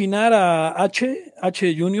intenté delfinar a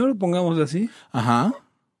H Junior, pongámoslo así. Ajá.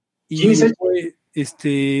 Y ¿Quién es fue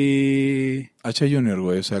H Junior,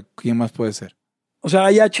 güey, o sea, ¿quién más puede ser? O sea,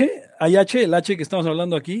 hay el H que estamos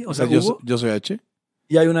hablando aquí, o sea, yo soy H.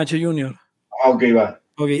 Y hay un H Junior. Ok, va.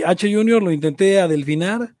 Ok, H Junior lo intenté a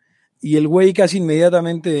delfinar y el güey casi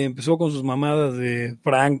inmediatamente empezó con sus mamadas de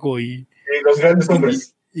Franco y los grandes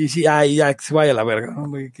hombres. Y sí, ya que se vaya a la verga,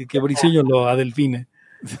 ¿no? que Briseño lo adelfine.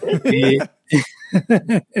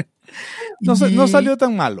 No salió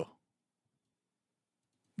tan malo.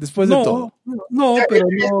 Después de todo. No, pero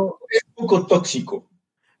no. Es un poco tóxico.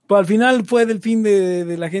 Pero al final fue delfín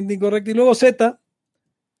de la gente incorrecta. Y luego Z,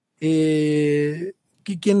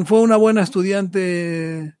 quien fue una buena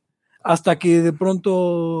estudiante hasta que de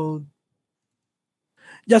pronto...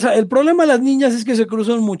 Ya sabes, el problema de las niñas es que se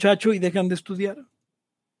cruza un muchacho y dejan de estudiar.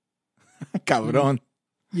 Cabrón.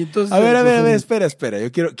 Y entonces, a ver, espera.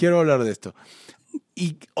 Yo quiero hablar de esto.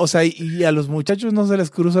 Y a los muchachos no se les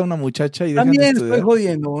cruza una muchacha y dejan de estudiar. También estoy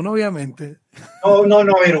jodiendo, ¿no? Obviamente. No,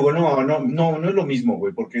 a ver, Hugo, no es lo mismo,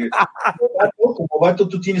 güey, porque como vato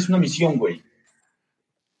tú tienes una misión, güey.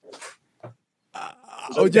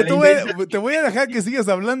 Oye, te voy a dejar que sigas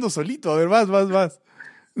hablando solito. A ver, vas.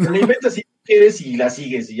 Te la inventas si quieres y la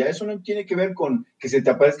sigues, y ya eso no tiene que ver con que se te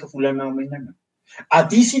aparezca fulana o mengana. A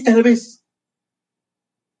ti sí, tal vez.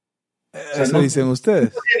 Eso dicen ustedes.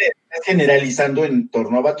 Estás generalizando en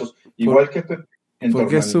torno a vatos, igual que Pepe.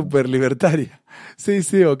 Porque es súper libertaria.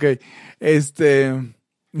 Sí, ok.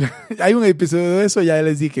 Hay un episodio de eso, ya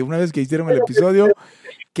les dije. Una vez que hicieron el episodio,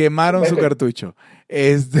 quemaron su cartucho.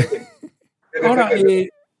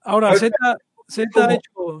 Ahora Z ha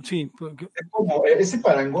hecho... Sí. Es como ese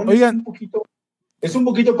parangón. Oigan, es un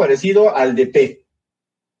poquito parecido al de T.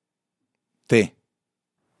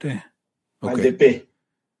 Ok. al DP.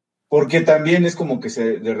 Porque también es como que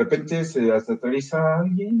de repente se hasta aterriza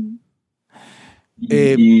alguien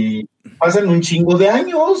Eh, y pasan un chingo de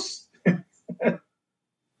años,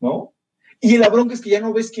 ¿no? Y la bronca es que ya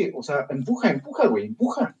no ves que, o sea, empuja, güey,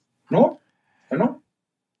 empuja, ¿no? ¿No?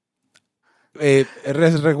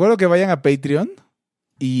 Recuerdo que vayan a Patreon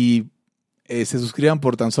y se suscriban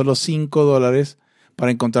por tan solo $5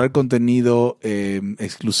 para encontrar contenido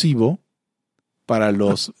exclusivo para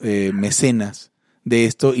los mecenas de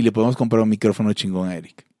esto y le podemos comprar un micrófono chingón a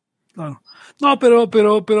Eric. Claro. No, pero,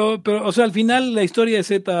 o sea, al final la historia de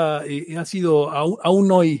Z ha sido,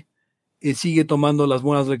 aún hoy, sigue tomando las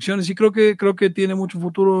buenas lecciones y creo que tiene mucho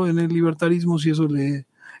futuro en el libertarismo si eso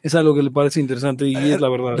es algo que le parece interesante y es la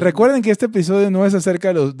verdad. Recuerden que este episodio no es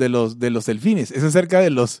acerca de los delfines, es acerca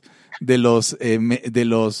de los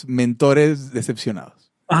mentores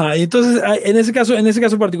decepcionados. Ajá, y entonces en ese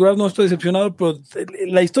caso particular no estoy decepcionado, pero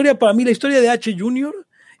la historia de H. Jr.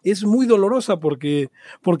 es muy dolorosa porque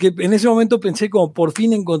en ese momento pensé como por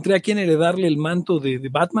fin encontré a quien heredarle el manto de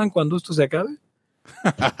Batman cuando esto se acabe.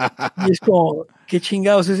 Y es como, ¿qué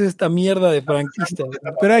chingados es esta mierda de franquista?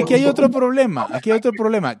 Pero aquí hay otro problema,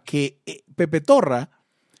 que Pepe Torra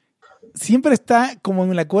siempre está como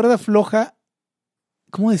en la cuerda floja.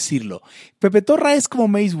 ¿Cómo decirlo? Pepe Torra es como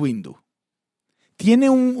Mace Windu. Tiene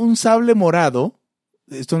un sable morado,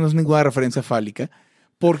 esto no es ninguna referencia fálica,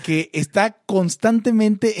 porque está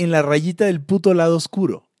constantemente en la rayita del puto lado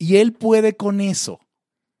oscuro. Y él puede con eso.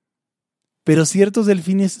 Pero ciertos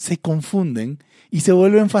delfines se confunden y se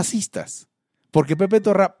vuelven fascistas. Porque Pepe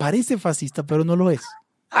Torra parece fascista, pero no lo es.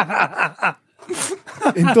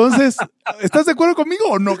 Entonces, ¿estás de acuerdo conmigo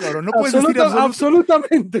o no, cabrón? No puedes decir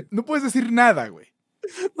absolutamente. No puedes decir nada, güey.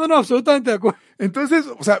 No, absolutamente de acuerdo. Entonces,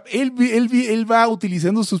 o sea, él va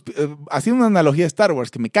utilizando haciendo una analogía de Star Wars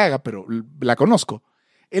que me caga, pero la conozco.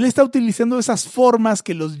 Él está utilizando esas formas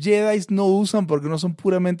que los Jedi no usan porque no son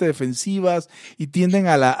puramente defensivas y tienden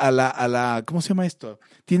a la ¿cómo se llama esto?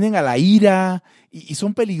 Tienden a la ira y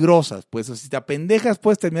son peligrosas. Pues si te apendejas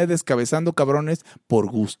puedes terminar descabezando cabrones por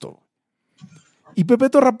gusto. Y Pepe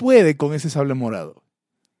Torra puede con ese sable morado.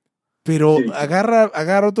 Pero sí,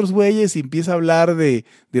 agarra otros güeyes y empieza a hablar de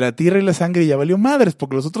la tierra y la sangre y ya valió madres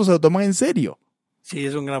porque los otros se lo toman en serio. Sí,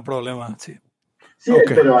 es un gran problema, sí. Sí,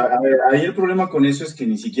 okay. Pero a ver, ahí el problema con eso es que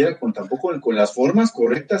ni siquiera tampoco con las formas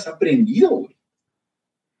correctas ha aprendido, güey.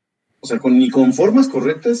 O sea, ni con formas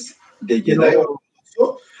correctas de Jedi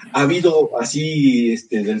ha habido así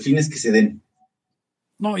delfines que se den.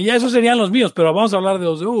 No, y esos serían los míos, pero vamos a hablar de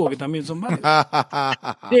los de Hugo, que también son varios.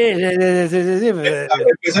 Sí.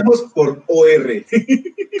 Empezamos por OR.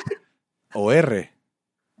 OR.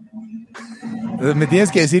 Me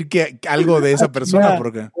tienes que decir que algo de esa persona,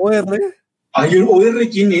 porque... OR. Ay, OR,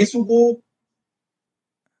 ¿quién es, Hugo?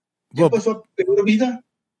 ¿Qué pasó a peor vida?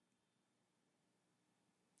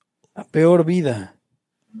 A peor vida.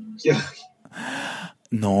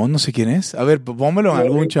 No sé quién es. A ver, pónmelo en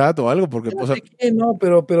algún chat o algo, porque... No sé quién, no,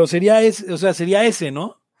 pero sería ese, o sea, sería ese,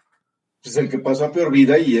 ¿no? Pues el que pasó a peor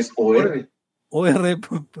vida y es OR. OR.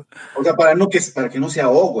 O sea, para que no sea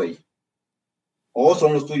O, güey. O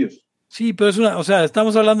son los tuyos. Sí, pero es o sea,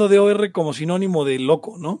 estamos hablando de OR como sinónimo de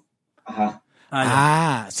loco, ¿no?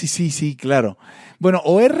 Ajá. Sí, claro. Bueno,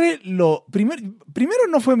 OR primero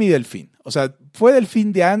no fue mi delfín. O sea, fue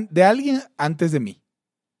delfín de alguien antes de mí.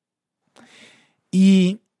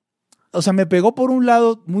 Y, o sea, me pegó por un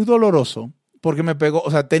lado muy doloroso, porque me pegó,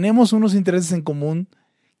 o sea, tenemos unos intereses en común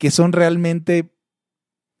que son realmente,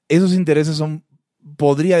 esos intereses son,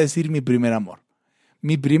 podría decir, mi primer amor.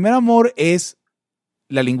 Mi primer amor es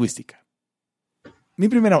la lingüística. Mi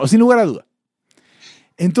primer amor, sin lugar a duda.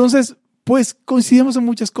 Entonces, pues coincidimos en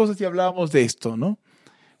muchas cosas y hablábamos de esto, ¿no?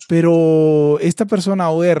 Pero esta persona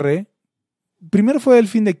OR, primero fue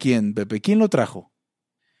delfín de quién, Pepe, ¿quién lo trajo?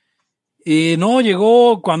 No,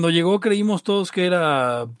 cuando llegó creímos todos que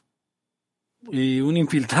era un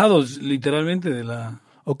infiltrado, literalmente, de la...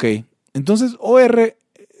 Ok, entonces OR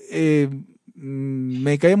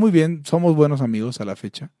me cae muy bien, somos buenos amigos a la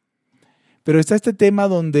fecha, pero está este tema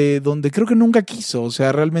donde creo que nunca quiso, o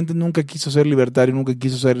sea, realmente nunca quiso ser libertario, nunca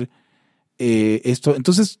quiso ser esto,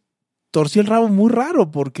 entonces torció el rabo muy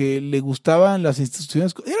raro porque le gustaban las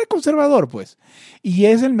instituciones, era conservador pues, y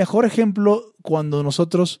es el mejor ejemplo cuando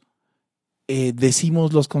nosotros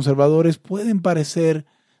decimos los conservadores pueden parecer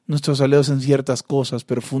nuestros aliados en ciertas cosas,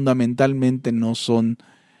 pero fundamentalmente no son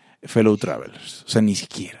fellow travelers, o sea, ni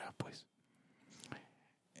siquiera, pues.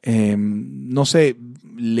 No sé,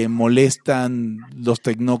 le molestan los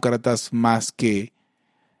tecnócratas más que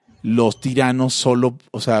los tiranos solo,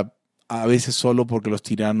 o sea, a veces solo porque los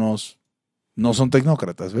tiranos no son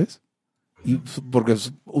tecnócratas, ¿ves? porque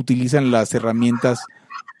utilizan las herramientas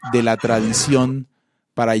de la tradición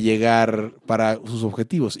para llegar para sus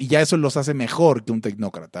objetivos. Y ya eso los hace mejor que un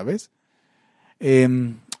tecnócrata, ¿ves?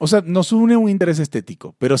 O sea, nos une un interés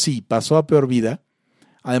estético, pero sí, pasó a peor vida.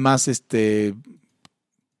 Además, se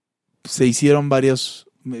hicieron varios,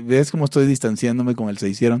 ¿ves cómo estoy distanciándome con el se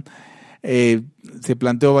hicieron? Se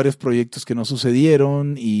planteó varios proyectos que no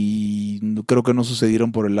sucedieron y creo que no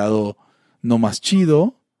sucedieron por el lado no más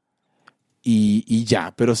chido y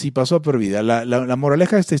ya, pero sí pasó a peor vida. La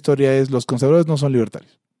moraleja de esta historia es: los conservadores no son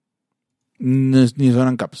libertarios, ni son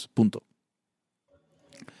ANCAPs, punto.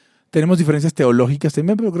 Tenemos diferencias teológicas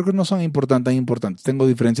también, pero creo que no son tan importantes. Tengo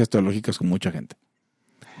diferencias teológicas con mucha gente.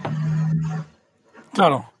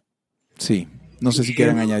 Claro. Sí, no sé si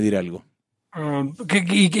quieren añadir algo.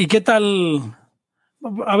 ¿Y qué tal?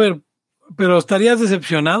 A ver, ¿pero estarías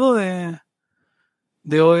decepcionado de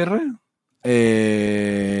OR?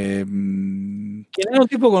 Que era un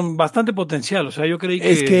tipo con bastante potencial, o sea, yo creí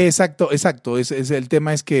que... Es que exacto. El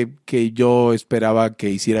tema es que yo esperaba que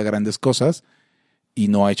hiciera grandes cosas y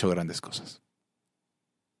no ha hecho grandes cosas.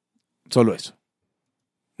 Solo eso.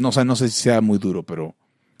 No, o sea, no sé si sea muy duro, pero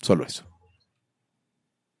solo eso.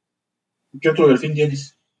 ¿Qué otro delfín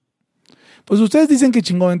tienes? Pues ustedes dicen que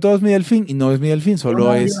chingón en todo es mi delfín y no es mi delfín,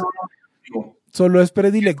 solo es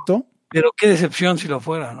predilecto. Pero qué decepción si lo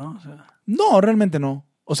fuera, ¿no? O sea, No, realmente no.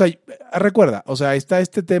 O sea, recuerda, o sea, está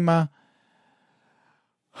este tema.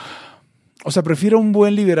 O sea, prefiero un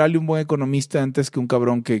buen liberal y un buen economista antes que un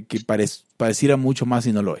cabrón que pareciera mucho más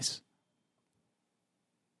y no lo es.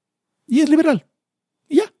 Y es liberal.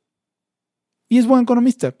 Y ya. Y es buen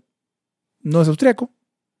economista. No es austriaco.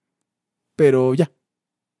 Pero ya.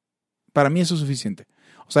 Para mí eso es suficiente.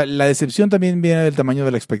 O sea, la decepción también viene del tamaño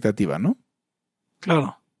de la expectativa, ¿no?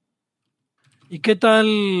 claro. ¿Y qué tal?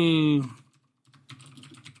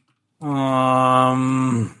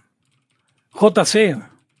 JC.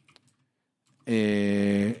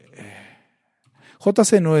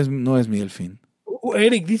 JC no es mi delfín.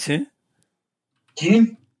 Eric dice.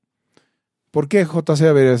 ¿Quién? ¿Por qué JC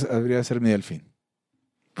habría ser mi delfín?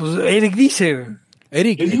 Pues Eric dice.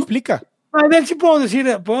 Eric, explica. De él sí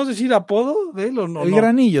podemos decir apodo de él o no. El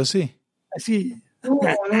granillo, sí. Sí. No,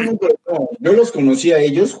 pero no. Yo los conocí a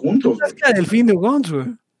ellos juntos. Es que delfín de Gons,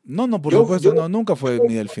 güey. No, por supuesto, no, nunca fue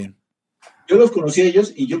mi delfín. Yo los conocí a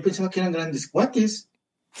ellos y yo pensaba que eran grandes cuates.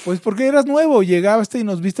 Pues porque eras nuevo, llegaste y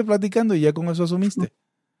nos viste platicando y ya con eso asumiste.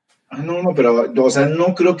 No, pero, o sea,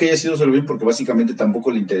 no creo que haya sido solo bien porque básicamente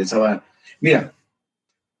tampoco le interesaba. Mira,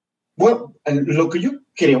 lo que yo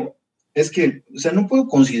creo es que, o sea, no puedo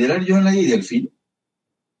considerar yo a nadie delfín,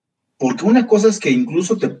 porque una cosa es que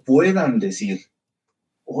incluso te puedan decir,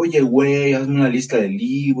 oye, güey, hazme una lista de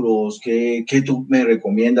libros, ¿qué tú me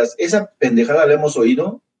recomiendas? Esa pendejada la hemos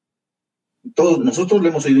oído, todos nosotros la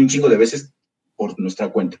hemos oído un chingo de veces por nuestra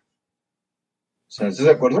cuenta. O sea, ¿estás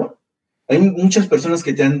de acuerdo? Hay muchas personas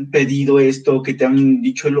que te han pedido esto, que te han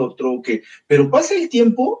dicho el otro, pero pasa el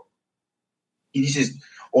tiempo y dices,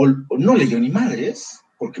 o no leyó ni madres,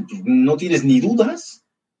 porque pues, no tienes ni dudas,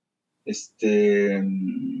 que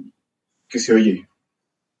se oye.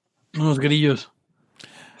 Unos grillos.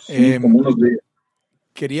 Sí, como unos de...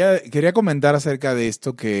 Quería comentar acerca de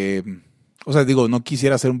esto que, o sea, digo, no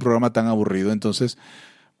quisiera hacer un programa tan aburrido, entonces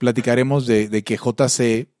platicaremos de que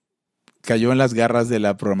JC cayó en las garras de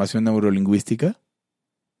la programación neurolingüística.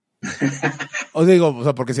 Os digo, o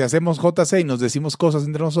sea, porque si hacemos JC y nos decimos cosas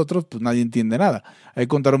entre nosotros, pues nadie entiende nada. Hay que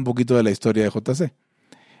contar un poquito de la historia de JC.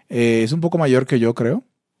 Es un poco mayor que yo, creo.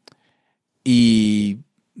 Y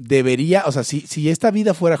debería, o sea, si esta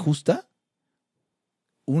vida fuera justa,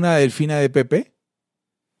 una delfina de Pepe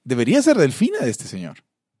debería ser delfina de este señor.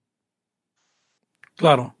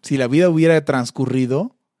 Claro. Si la vida hubiera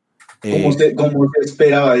transcurrido... como se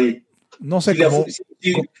esperaba ahí. No sé cómo...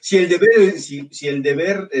 Si el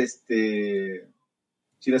deber,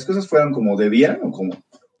 si las cosas fueran como debían o como...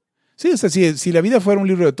 Sí, o sea, si la vida fuera un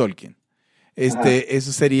libro de Tolkien,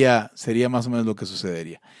 eso sería más o menos lo que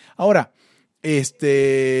sucedería. Ahora,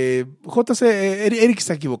 JC, Eric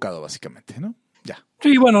está equivocado, básicamente, ¿no? Ya.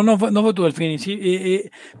 Sí, bueno, no fue tu delfín, sí,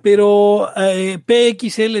 pero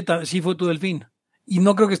PXL sí fue tu delfín. Y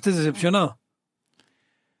no creo que estés decepcionado.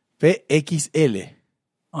 PXL.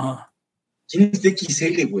 Ajá. ¿Quién es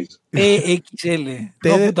XL, güey? PXL.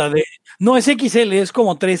 No, es XL, es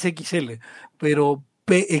como 3XL, pero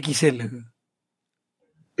PXL.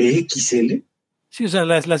 ¿PXL? Sí, o sea,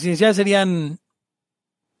 las iniciales serían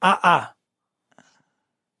AA.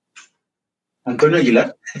 ¿Antonio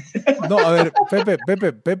Aguilar? No, a ver,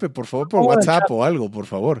 Pepe, por favor, por WhatsApp o algo, por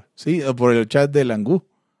favor. Sí, o por el chat de Langú.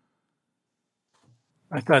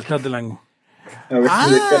 Ahí está el chat de Lango. A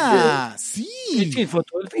ver si de Sí,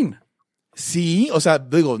 foto del delfín. Sí, o sea,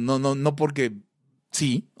 digo, no porque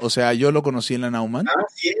sí, o sea, yo lo conocí en la Naumann.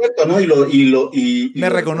 cierto, ¿no? Me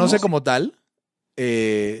reconoce como tal,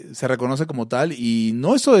 se reconoce como tal y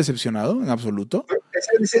no estoy decepcionado en absoluto.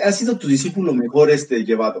 Ese ha sido tu discípulo mejor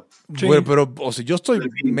llevado. Sí. Bueno, pero, o sea, yo estoy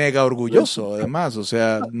mega orgulloso, además, o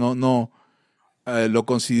sea, no, lo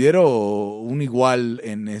considero un igual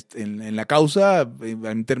en la causa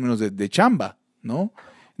en términos de chamba, ¿no?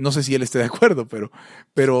 No sé si él esté de acuerdo,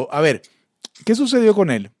 pero a ver, ¿qué sucedió con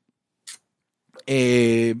él?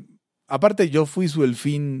 Aparte, yo fui su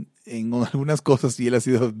delfín en algunas cosas y él ha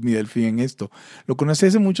sido mi delfín en esto. Lo conocí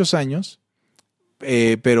hace muchos años,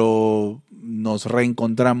 pero nos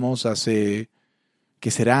reencontramos hace,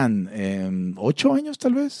 ¿qué serán? 8 años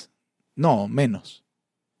tal vez. No, menos.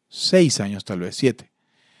 6 años tal vez, 7.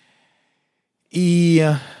 Y,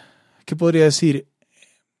 ¿qué podría decir?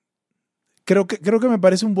 Creo que me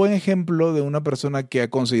parece un buen ejemplo de una persona que ha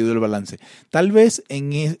conseguido el balance. Tal vez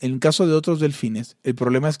en el caso de otros delfines, el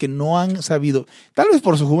problema es que no han sabido, tal vez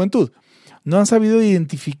por su juventud, no han sabido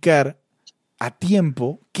identificar a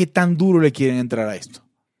tiempo qué tan duro le quieren entrar a esto.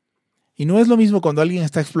 Y no es lo mismo cuando alguien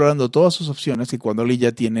está explorando todas sus opciones que cuando alguien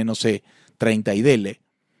ya tiene, no sé, 30 y dele,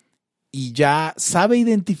 y ya sabe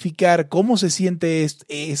identificar cómo se siente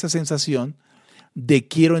esa sensación de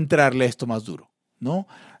quiero entrarle a esto más duro, ¿no?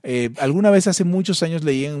 Alguna vez hace muchos años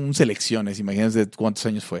leí en un Selecciones, imagínense cuántos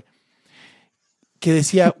años fue, que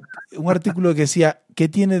decía, un artículo que decía, ¿qué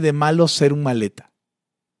tiene de malo ser un maleta?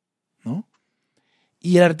 ¿No?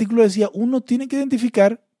 Y el artículo decía, uno tiene que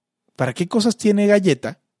identificar para qué cosas tiene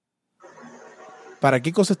galleta, para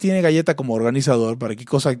qué cosas tiene galleta como organizador, para qué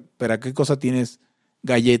cosa tienes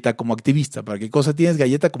galleta como activista, para qué cosa tienes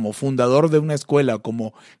galleta como fundador de una escuela o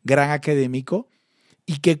como gran académico,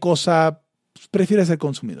 y qué cosa prefieres ser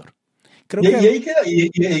consumidor. Y ahí queda,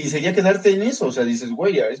 y sería quedarte en eso, o sea, dices,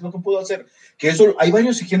 güey, es lo que puedo hacer. Que eso, hay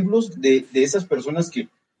varios ejemplos de esas personas que,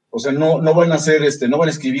 o sea, no van a hacer, no van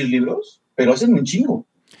a escribir libros, pero hacen un chingo.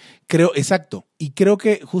 Creo, exacto, y creo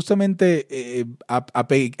que justamente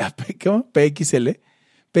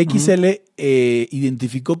PXL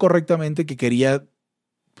identificó correctamente que quería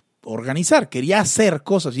organizar, quería hacer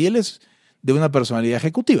cosas, y él es de una personalidad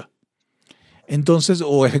ejecutiva, entonces,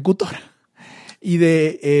 o ejecutora. Y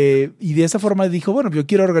de esa forma dijo, bueno, yo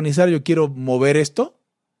quiero organizar, yo quiero mover esto,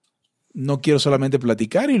 no quiero solamente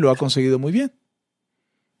platicar, y lo ha conseguido muy bien.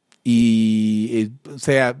 Y, o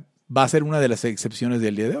sea, va a ser una de las excepciones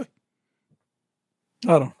del día de hoy.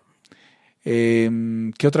 Claro.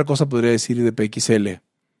 ¿Qué otra cosa podría decir de PXL?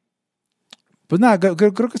 Pues nada,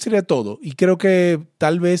 creo que sería todo. Y creo que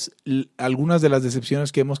tal vez algunas de las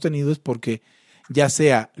decepciones que hemos tenido es porque ya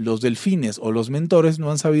sea los delfines o los mentores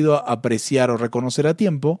no han sabido apreciar o reconocer a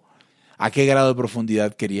tiempo a qué grado de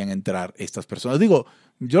profundidad querían entrar estas personas.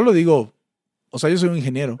 Yo lo digo, o sea, yo soy un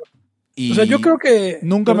ingeniero. Y o sea, yo creo que...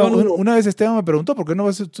 una vez Esteban me preguntó, ¿por qué no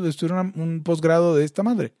vas a estudiar un posgrado de esta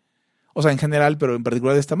madre? O sea, en general, pero en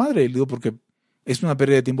particular de esta madre. Y le digo, porque es una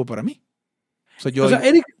pérdida de tiempo para mí.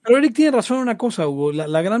 Eric tiene razón en una cosa, Hugo.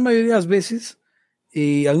 La gran mayoría de las veces,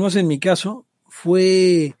 al menos en mi caso,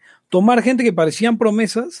 fue tomar gente que parecían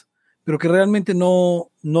promesas, pero que realmente no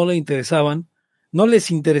le interesaban, no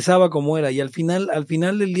les interesaba cómo era. Y al final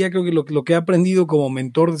del día creo que lo que he aprendido como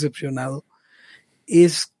mentor decepcionado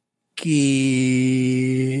es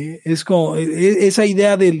que es como esa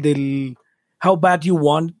idea del how bad you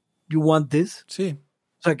want this. Sí.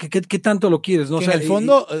 O sea, ¿qué tanto lo quieres? ¿No? Que o sea, en el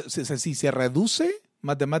fondo, si se reduce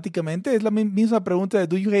matemáticamente, es la misma pregunta de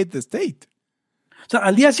 ¿do you hate the state? O sea,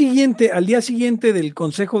 al día siguiente del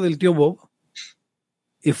consejo del tío Bob,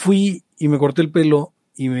 fui y me corté el pelo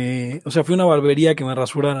o sea, fui a una barbería que me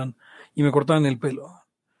rasuraran y me cortaran el pelo.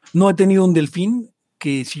 No he tenido un delfín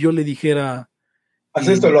que si yo le dijera... Haz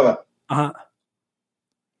esto, lo haga. Ajá.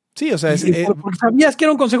 Sí, o sea, porque sabías que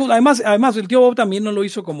era un consejo. Además, el tío Bob también no lo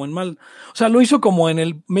hizo como en mal. O sea, lo hizo como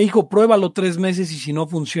me dijo, pruébalo 3 meses y si no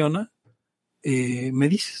funciona, me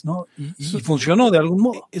dices, ¿no? Y funcionó de algún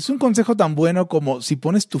modo. Es un consejo tan bueno como si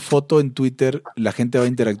pones tu foto en Twitter, la gente va a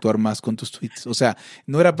interactuar más con tus tweets. O sea,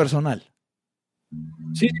 no era personal.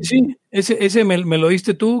 Sí. Ese me lo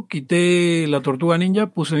diste tú, quité la tortuga ninja,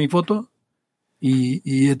 puse mi foto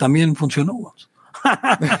y también funcionó.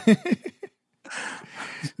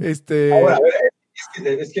 Ahora, a ver,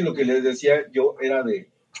 es que lo que les decía yo era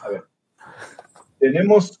de, a ver,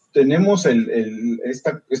 tenemos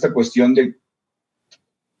esta cuestión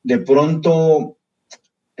de pronto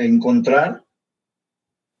encontrar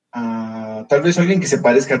a tal vez alguien que se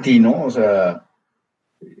parezca a ti, ¿no? O sea,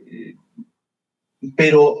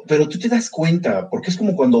 pero tú te das cuenta, porque es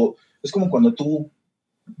como cuando Es como cuando tú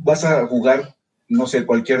vas a jugar, no sé,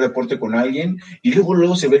 cualquier deporte con alguien y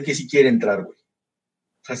luego se ve que sí quiere entrar, güey.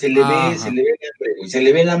 O sea, se le ve el hambre, güey, se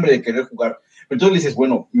le ve el hambre de querer jugar. Pero entonces le dices,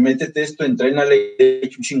 bueno, métete esto, entrénale,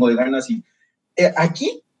 echa un chingo de ganas y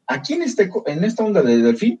aquí en esta onda de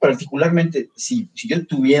delfín, particularmente, si yo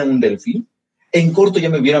tuviera un delfín, en corto ya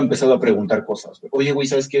me hubiera empezado a preguntar cosas. Oye, güey,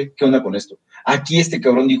 ¿sabes qué? ¿Qué onda con esto? Aquí este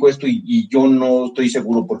cabrón dijo esto y yo no estoy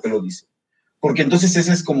seguro por qué lo dice. Porque entonces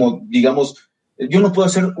ese es como, digamos, yo no puedo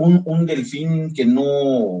hacer un delfín que no,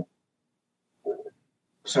 o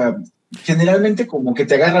sea, generalmente como que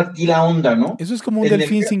te agarra a ti la onda, ¿no? Eso es como un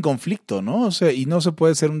delfín sin conflicto, ¿no? O sea, y no se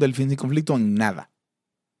puede ser un delfín sin conflicto en nada.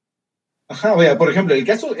 Ajá, vea, por ejemplo, el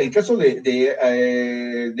caso de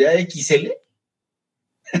AXL,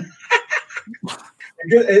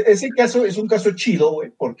 ese caso es un caso chido,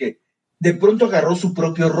 güey, porque de pronto agarró su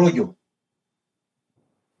propio rollo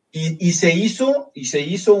y se hizo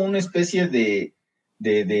una especie de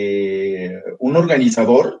un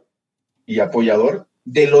organizador y apoyador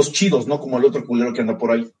de los chidos, no como el otro culero que anda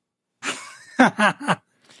por ahí.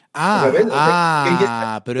 ¿Sabes?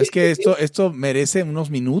 Pero es que esto merece unos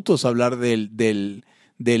minutos hablar del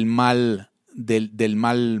mal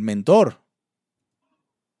mentor.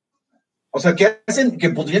 O sea, que hacen, que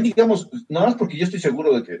podrían, digamos, nada más porque yo estoy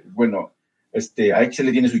seguro de que, bueno, a Excel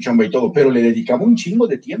le tiene su chamba y todo, pero le dedicaba un chingo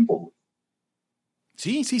de tiempo, güey.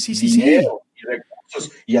 Sí. Dinero y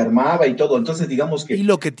recursos, y armaba y todo. Entonces, digamos que. Y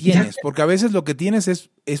lo que tienes, porque a veces lo que tienes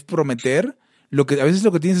es prometer, a veces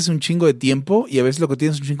lo que tienes es un chingo de tiempo, y a veces lo que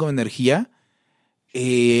tienes es un chingo de energía.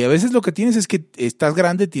 A veces lo que tienes es que estás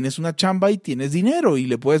grande, tienes una chamba y tienes dinero y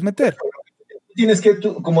le puedes meter. Tienes que,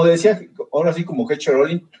 como decía, ahora sí como H.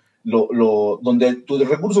 Rowling, donde tu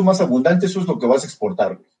recurso más abundante, eso es lo que vas a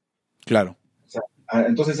exportar. Claro. O sea,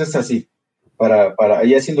 entonces es así, para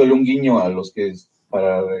ahí haciéndole un guiño a los que es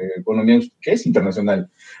para economía, que es internacional.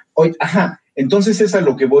 Hoy, entonces es a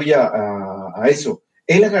lo que voy a eso.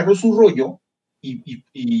 Él agarró su rollo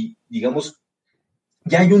y digamos,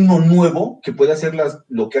 ya hay uno nuevo que puede hacer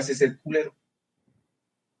lo que hace ser culero.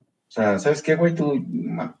 O sea, ¿sabes qué, güey?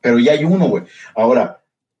 Pero ya hay uno, güey. Ahora,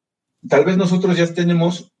 tal vez nosotros ya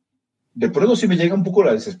tenemos, de pronto sí me llega un poco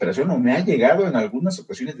la desesperación, o me ha llegado en algunas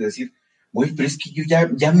ocasiones de decir, güey, pero es que yo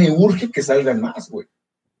ya me urge que salgan más, güey.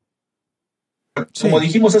 Sí. Como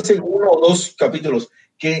dijimos hace 1 o 2 capítulos,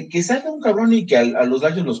 que salga un cabrón y que a los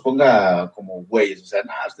gallos los ponga como güeyes. O sea,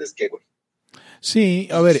 nada, ¿ustedes qué, güey? Sí,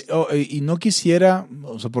 a ver, y no quisiera,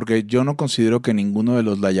 o sea, porque yo no considero que ninguno de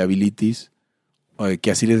los liabilities,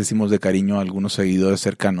 que así les decimos de cariño a algunos seguidores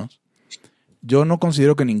cercanos, yo no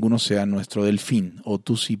considero que ninguno sea nuestro delfín. ¿O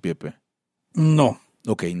tú sí, Pepe? No.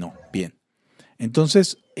 Ok, no, bien.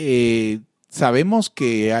 Entonces, sabemos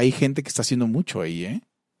que hay gente que está haciendo mucho ahí, ¿eh?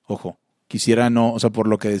 Ojo, quisiera no, o sea, por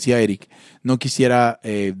lo que decía Eric, no quisiera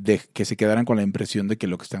que se quedaran con la impresión de que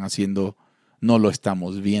lo que están haciendo no lo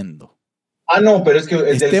estamos viendo. No, pero es que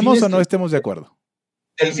estemos o no estemos de acuerdo.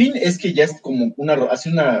 El fin es que ya es como hace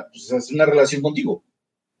una relación contigo.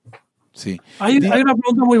 Sí. Hay una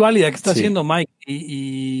pregunta muy válida que está haciendo Mike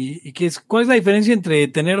y que es, ¿cuál es la diferencia entre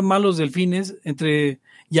tener malos delfines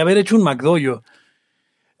y haber hecho un McDojo?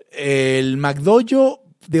 El McDojo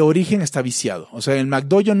de origen está viciado. O sea, el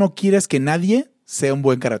McDojo no quieres que nadie sea un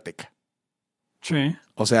buen karateca. Sí.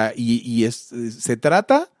 O sea, se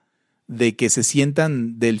trata de que se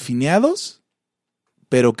sientan delfineados,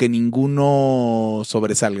 pero que ninguno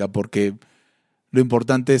sobresalga, porque lo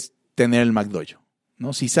importante es tener el McDojo,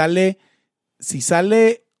 ¿no? Si sale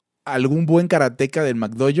algún buen karateca del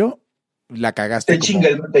McDojo, la cagaste. Te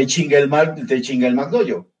chinga el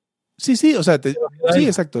McDojo. Sí, o sea, sí,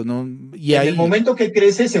 exacto, ¿no? Y en el momento que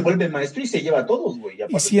crece, se vuelve maestro y se lleva a todos, güey.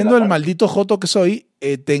 Y siendo el maldito joto que soy,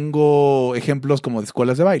 tengo ejemplos como de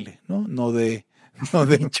escuelas de baile, ¿no? No de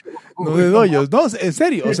dojos, no, en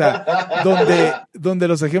serio, o sea, donde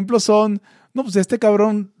los ejemplos son, no, pues a este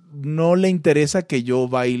cabrón no le interesa que yo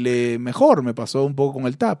baile mejor, me pasó un poco con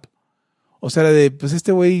el tap. O sea, pues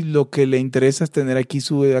este güey lo que le interesa es tener aquí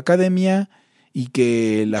su academia y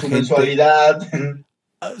que la gente... mensualidad.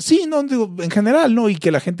 Sí, no, digo, en general, ¿no? Y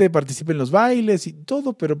que la gente participe en los bailes y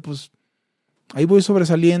todo, pero pues ahí voy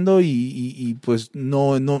sobresaliendo y pues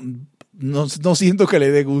no siento que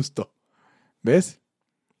le dé gusto. ¿Ves?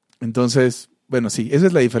 Entonces, bueno, sí, esa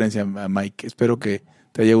es la diferencia, Mike. Espero que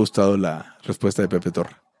te haya gustado la respuesta de Pepe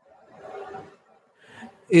Torra.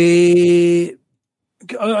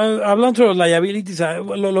 Hablando sobre los liabilities,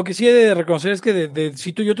 lo que sí he de reconocer es que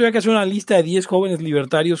si yo tuviera que hacer una lista de 10 jóvenes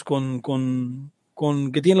libertarios con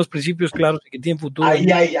que tienen los principios claros y que tienen futuro. Ahí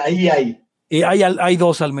hay. Hay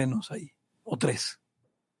 2 al menos ahí, o 3.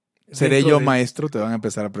 Seré yo maestro, te van a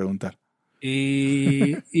empezar a preguntar.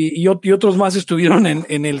 Y otros más estuvieron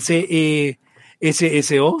en el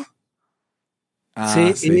CESSO.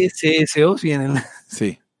 CESSO, sí, en el...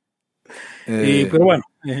 Sí. pero bueno.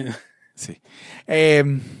 Sí.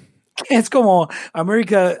 Es como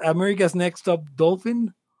America's Next Top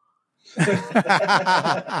Dolphin.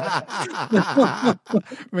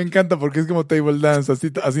 Me encanta porque es como table dance,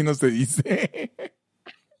 así no se dice.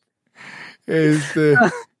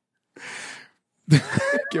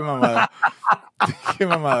 Qué mamada. Qué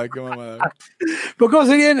mamada. ¿Pero cómo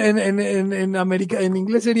sería en América? En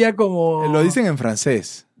inglés sería como... Lo dicen en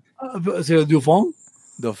francés. Dufon.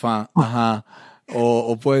 Dauphin, ajá.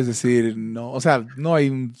 O puedes decir, no, o sea, no hay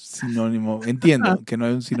un sinónimo. Entiendo que no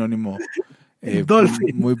hay un sinónimo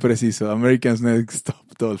muy preciso. American's Next Top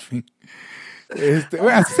Dolphin.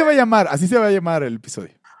 Bueno, así se va a llamar el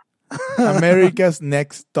episodio. America's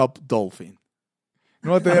Next Top Dolphin.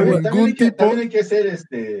 No va a tener ningún tipo también hay que ser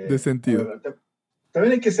de sentido.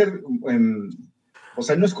 También hay que ser, o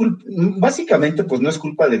sea, no es culpa, básicamente, pues no es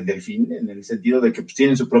culpa del delfín, en el sentido de que pues,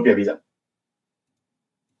 tienen su propia vida.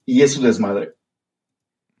 Y es su desmadre.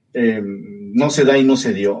 No se da y no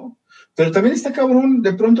se dio. Pero también está cabrón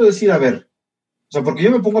de pronto decir, a ver, o sea, porque yo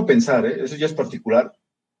me pongo a pensar, eso ya es particular,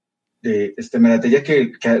 me latería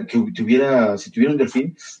que tuviera, si tuviera un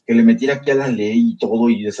delfín, que le metiera aquí a la ley y todo,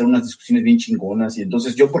 y de hacer unas discusiones bien chingonas, y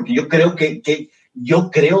entonces porque yo creo que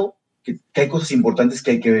hay cosas importantes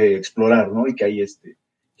que hay que explorar, ¿no? Y que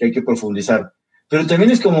hay que profundizar. Pero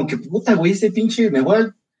también es como que, puta, güey, ese pinche, me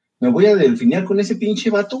voy a delfinear con ese pinche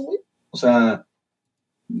vato, güey. O sea,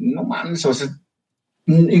 no mames, o sea,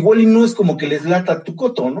 igual y no es como que les lata tu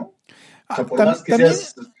coto, ¿no? O sea, por más que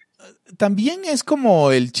seas... También es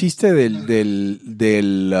como el chiste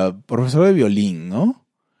del profesor de violín, ¿no?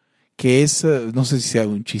 Que es, no sé si sea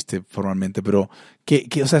un chiste formalmente, pero que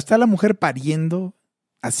o sea, está la mujer pariendo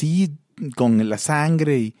así con la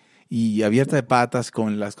sangre y abierta de patas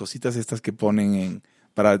con las cositas estas que ponen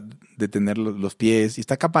para detener los pies, y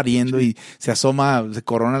está acá pariendo y se asoma, se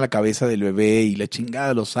corona la cabeza del bebé y la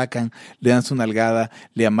chingada lo sacan, le dan su nalgada,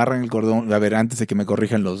 le amarran el cordón. A ver, antes de que me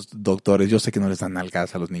corrijan los doctores, yo sé que no les dan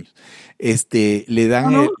nalgadas a los niños. Le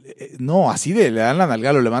dan le dan la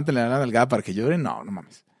nalgada, lo levantan, le dan la nalgada para que lloren. No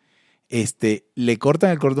mames. Le cortan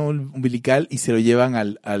el cordón umbilical y se lo llevan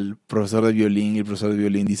al profesor de violín, y el profesor de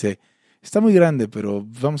violín dice, está muy grande, pero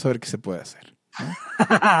vamos a ver qué se puede hacer,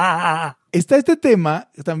 ¿no? Está este tema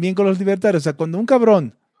también con los libertarios. O sea, cuando un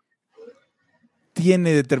cabrón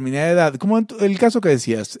tiene determinada edad, como el caso que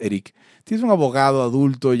decías, Eric, tienes un abogado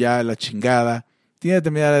adulto ya, la chingada, tiene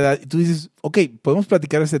determinada edad, y tú dices, ok, podemos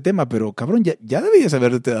platicar este tema, pero cabrón, ya deberías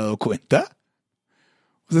haberte dado cuenta.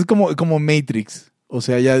 O sea, es como Matrix. O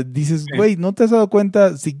sea, ya dices, güey, ¿no te has dado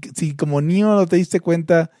cuenta? Si como niño no te diste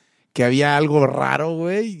cuenta que había algo raro,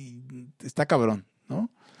 güey, está cabrón, ¿no?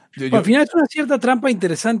 Al final es una cierta trampa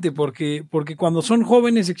interesante porque cuando son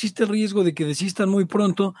jóvenes existe el riesgo de que desistan muy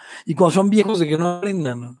pronto, y cuando son viejos de que no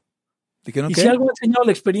aprendan, ¿no? ¿De que no y qué? si algo ha enseñado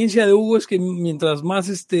la experiencia de Hugo es que mientras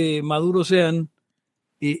más maduros sean,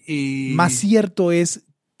 más cierto es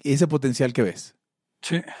ese potencial que ves.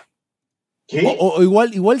 Sí. ¿Qué? O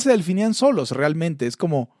igual se delfinían solos, realmente. Es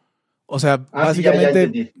como, o sea,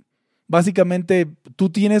 básicamente tú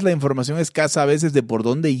tienes la información escasa a veces de por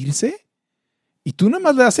dónde irse, y tú nada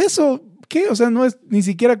más le das eso. ¿Qué? O sea, no es ni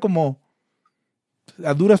siquiera como,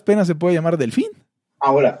 a duras penas se puede llamar delfín.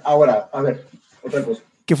 Ahora, a ver, otra cosa.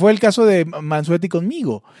 Que fue el caso de Mansuetti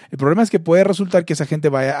conmigo. El problema es que puede resultar que esa gente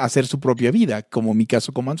vaya a hacer su propia vida, como mi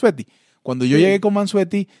caso con Mansuetti. Cuando yo llegué con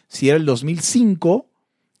Mansuetti, si era el 2005,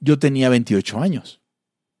 yo tenía 28 años.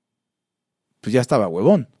 Pues ya estaba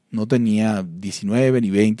huevón. No tenía 19, ni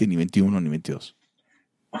 20, ni 21, ni 22.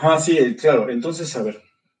 Ajá, sí, claro. Entonces, a ver.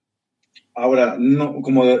 Ahora, no,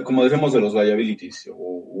 como decimos de los liabilities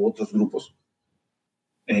u otros grupos,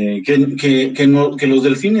 que los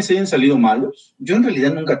delfines hayan salido malos, yo en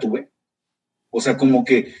realidad nunca tuve. O sea, como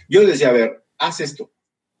que yo decía, a ver, haz esto.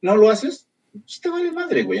 ¿No lo haces? Pues te vale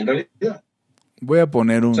madre, güey, en realidad. Voy a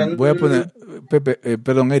poner Pepe,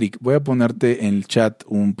 perdón, Eric, voy a ponerte en el chat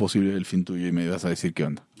un posible delfín tuyo y me vas a decir qué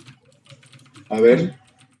onda. A ver.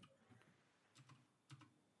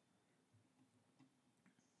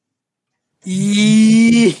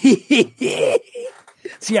 Y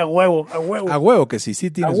sí, a huevo. A huevo que sí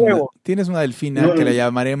tienes una delfina que la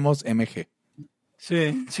llamaremos MG.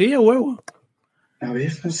 Sí, a huevo. A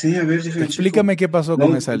ver, no sé, a ver. Explícame qué pasó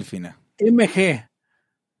con esa delfina. MG.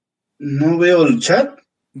 No veo el chat.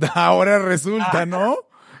 Ahora resulta, ¿no?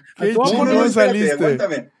 Qué chingón saliste.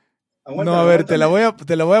 Aguántame. No, a ver, te la voy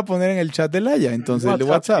a poner en el chat de LAyA, entonces, el de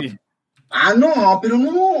WhatsApp. Ah, no, pero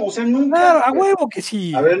no, o sea, nunca. Claro, a huevo que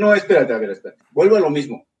sí. A ver, no, espérate. Vuelvo a lo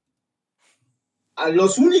mismo. A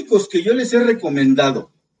los únicos que yo les he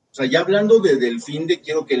recomendado, o sea, ya hablando de delfín, de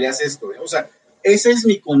quiero que leas esto, o sea, esa es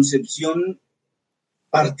mi concepción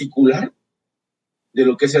particular de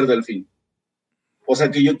lo que es ser delfín. O sea,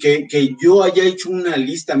 que yo haya hecho una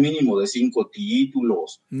lista mínimo de 5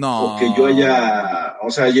 títulos, No. o que yo haya, o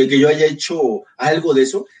sea, que yo haya hecho algo de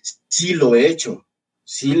eso, sí lo he hecho.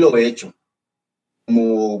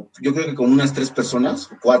 Como, yo creo que con unas 3 personas,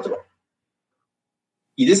 4.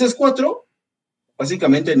 Y de esas 4,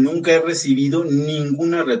 básicamente nunca he recibido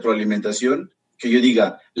ninguna retroalimentación que yo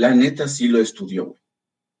diga, la neta sí lo estudió, güey.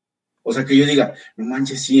 O sea, que yo diga, no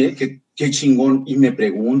manches, sí, qué chingón, y me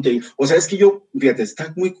pregunte. O sea, es que yo, fíjate,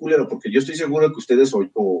 está muy culero, porque yo estoy seguro que ustedes,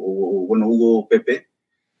 bueno, Hugo, Pepe,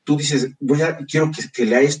 tú dices, quiero que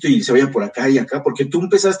lea esto y se vaya por acá y acá, porque tú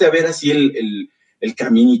empezaste a ver así el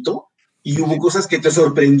caminito, y hubo cosas que te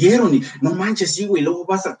sorprendieron, y no manches, sí, güey, luego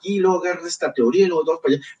vas aquí, luego agarras esta teoría, y luego vas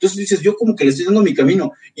para allá. Entonces dices, yo como que le estoy dando mi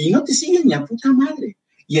camino, y no te siguen ni a puta madre.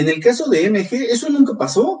 Y en el caso de MG, eso nunca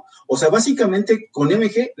pasó. O sea, básicamente con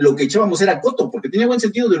MG lo que echábamos era coto, porque tenía buen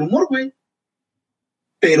sentido del humor, güey.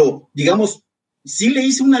 Pero, digamos, sí le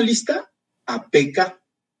hice una lista a PK.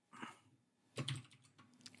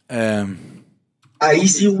 Ahí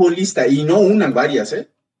sí hubo lista, y no una, varias, ¿eh?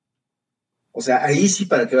 O sea, ahí sí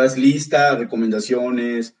para que veas lista,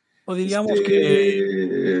 recomendaciones. O diríamos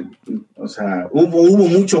que... O sea, hubo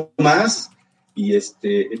mucho más, y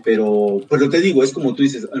pero te digo, es como tú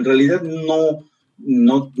dices, en realidad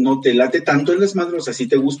no te late tanto el desmadre, o sea, si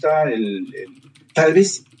te gusta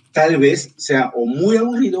tal vez sea o muy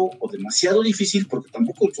aburrido o demasiado difícil, porque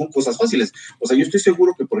tampoco son cosas fáciles. O sea, yo estoy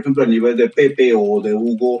seguro que, por ejemplo, a nivel de Pepe o de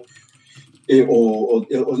Hugo,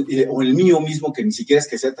 o el mío mismo, que ni siquiera es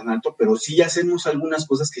que sea tan alto, pero sí hacemos algunas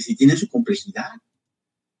cosas que sí tienen su complejidad.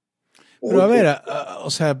 Pero a ver,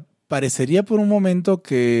 o sea, parecería por un momento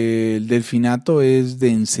que el delfinato es de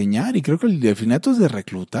enseñar, y creo que el delfinato es de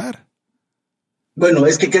reclutar. Bueno,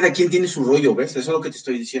 es que cada quien tiene su rollo, ¿ves? Eso es lo que te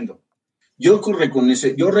estoy diciendo. Yo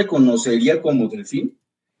reconocería como delfín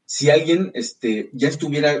si alguien ya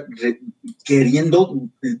estuviera queriendo,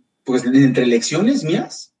 pues, entre lecciones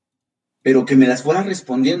mías, pero que me las fuera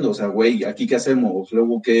respondiendo. O sea, güey, ¿aquí qué hacemos?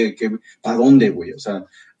 Luego, ¿para dónde, güey? O sea,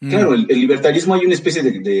 claro, el libertarismo hay una especie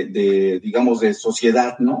de, digamos, de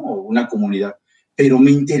sociedad, ¿no? O una comunidad. Pero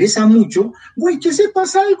me interesa mucho, güey, que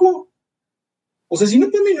sepas algo. O sea, si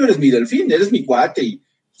no, para mí no eres mi delfín, eres mi cuate, y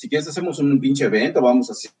si quieres hacemos un pinche evento,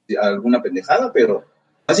 vamos a alguna pendejada, pero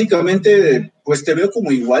básicamente, pues te veo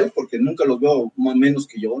como igual, porque nunca los veo menos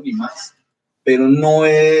que yo, ni más, pero no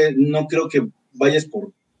creo que vayas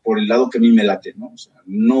por el lado que a mí me late, ¿no? O sea,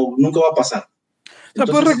 nunca va a pasar. O sea,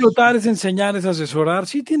 puedes reclutar, es enseñar, es asesorar,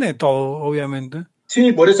 sí tiene todo, obviamente.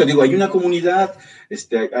 Sí, por eso digo, hay una comunidad,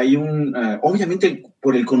 obviamente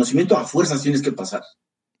por el conocimiento a fuerzas tienes que pasar.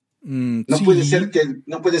 No sí. puede ser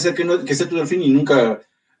que sea tu delfín y nunca,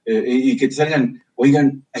 y que te salgan,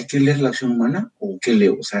 oigan, ¿hay que leer La acción humana? ¿O qué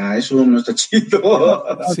leo? O sea, eso no está chido.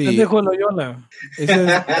 Sí. Pendejo de Loyola.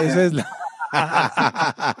 Esa es la...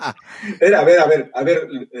 A ver,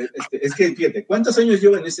 es que fíjate, ¿cuántos años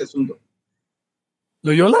lleva en este asunto?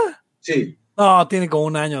 ¿Loyola? Sí. No, tiene como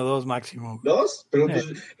 1 año o 2 máximo. ¿2?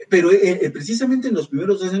 Pero precisamente en los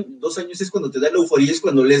primeros 2 años es cuando te da la euforia, es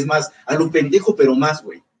cuando lees más, a lo pendejo, pero más,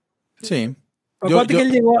 güey. Sí. Acuérdate que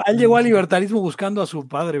él llegó al libertarismo buscando a su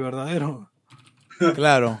padre verdadero.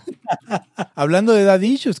 Claro. Hablando de Dad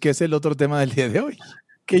Issues, que es el otro tema del día de hoy.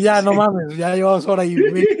 Que ya, no mames, ya llevamos hora y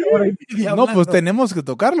media. No, pues tenemos que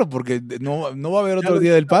tocarlo, porque no va a haber otro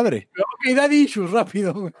día del padre. Ok, Dad Issues,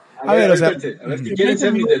 rápido. A ver, si quieren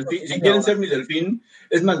ser mi delfín,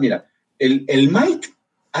 es más, mira, el Mike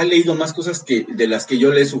ha leído más cosas de las que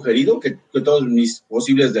yo le he sugerido que todos mis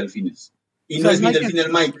posibles delfines. Y no es mi delfín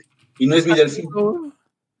el Mike. Y no es mi delfín.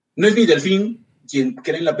 No es mi delfín quien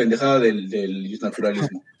cree en la pendejada del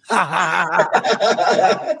naturalismo.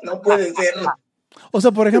 No puede ser. O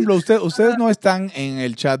sea, por ejemplo, ustedes no están en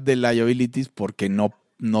el chat de Liabilities porque no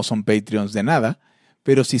son Patreons de nada,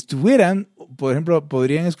 pero si estuvieran, por ejemplo,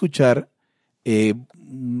 podrían escuchar,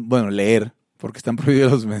 leer, porque están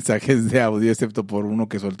prohibidos los mensajes de audio, excepto por uno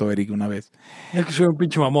que soltó Eric una vez. Es que soy un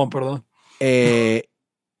pinche mamón, perdón.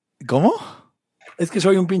 ¿Cómo? Es que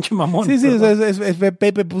soy un pinche mamón. Sí,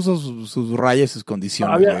 Pepe puso sus rayas, sus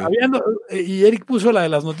condiciones. ¿Y Eric puso la de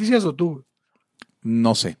las noticias o tú?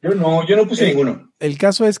 No sé. Yo no puse ninguno. El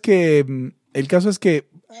caso es que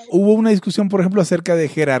hubo una discusión, por ejemplo, acerca de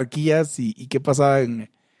jerarquías y qué pasaba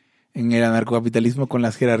en el anarcocapitalismo con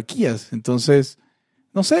las jerarquías. Entonces,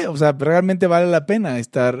 no sé, o sea, realmente vale la pena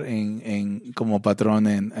estar como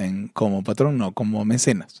patrón, como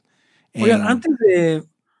mecenas. Oigan, antes de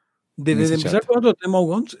ese empezar chat. con otro tema,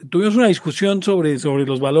 Hugo, tuvimos una discusión sobre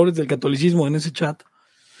los valores del catolicismo en ese chat.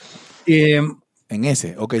 En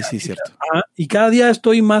ese, ok, sí, cierto. Y cada día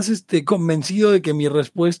estoy más convencido de que mi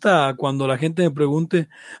respuesta a cuando la gente me pregunte,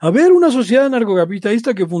 a ver, una sociedad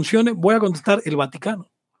anarcocapitalista que funcione, voy a contestar el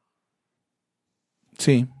Vaticano.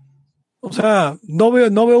 Sí. O sea, no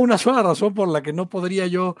veo una sola razón por la que no podría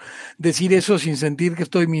yo decir eso sin sentir que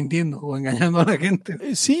estoy mintiendo o engañando a la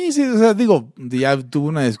gente. Sí, o sea, digo, ya tuve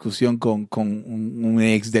una discusión con un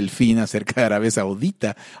ex delfín acerca de Arabia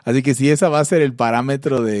Saudita, así que si esa va a ser el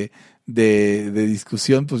parámetro de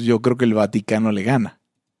discusión, pues yo creo que el Vaticano le gana.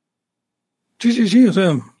 Sí, o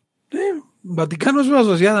sea, Vaticano es una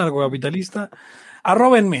sociedad anarcocapitalista.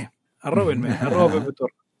 Arróbenme, arroba Pepe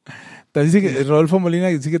Torra. Dice que Rodolfo Molina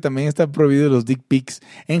dice que también está prohibido los dick pics.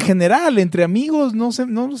 En general, entre amigos no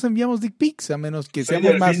nos enviamos dick pics, a menos que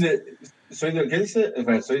seamos más... ¿Qué dice?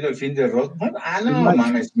 Soy delfín de Rodman. No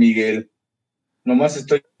mames, Miguel. Nomás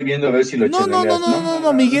estoy viendo a ver si lo chaneleas,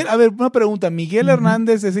 No, Miguel, a ver, una pregunta. ¿Miguel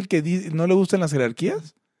Hernández es el que no le gustan las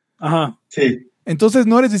jerarquías? Ajá. Sí. Entonces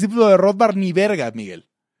no eres discípulo de Rothbard ni verga, Miguel.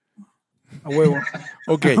 A huevo.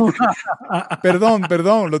 Ok.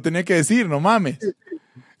 Perdón, lo tenía que decir, no mames.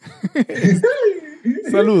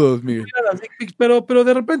 Saludos, Miguel. Pero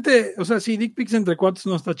de repente, o sea, sí, dick pics entre cuates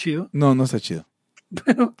no está chido. No está chido.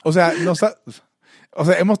 Pero... O sea,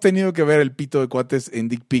 hemos tenido que ver el pito de cuates en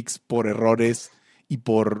dick pics por errores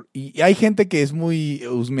y hay gente que es muy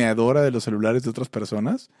husmeadora de los celulares de otras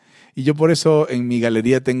personas y yo por eso en mi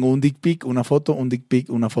galería tengo un dick pic, una foto, un dick pic,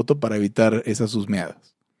 una foto para evitar esas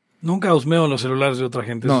husmeadas. Nunca husmeo los celulares de otra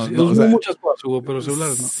gente. No, o sea, muchas cosas, Hugo, pero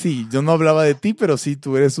celulares no. Sí, yo no hablaba de ti, pero sí,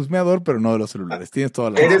 tú eres husmeador, pero no de los celulares. Tienes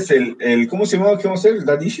toda la razón. ¿Eres el ¿cómo se llamaba? ¿Qué vamos a hacer? ¿El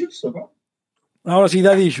Daddy Issues o no? Ahora sí,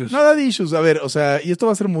 Daddy Issues. No, Daddy Issues. A ver, o sea, y esto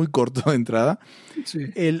va a ser muy corto de entrada. Sí.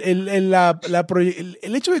 El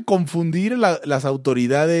hecho de confundir las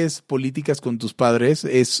autoridades políticas con tus padres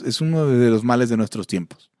es uno de los males de nuestros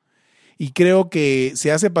tiempos. Y creo que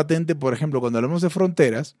se hace patente, por ejemplo, cuando hablamos de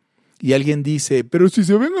fronteras, y alguien dice, pero si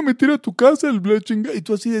se ven a meter a tu casa, y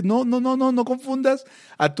tú así de, no confundas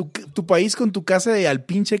a tu país con tu casa de al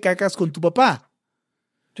pinche cacas con tu papá.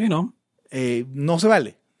 Sí, ¿no? No se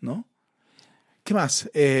vale, ¿no? ¿Qué más?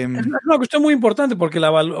 Es una cuestión muy importante porque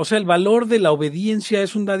el valor de la obediencia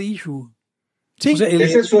es un daddy issue. Sí, o sea,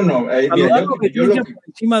 ese es uno. Yo por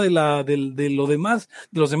encima de lo demás,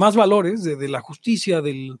 de los demás valores, de la justicia,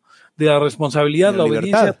 de la responsabilidad, la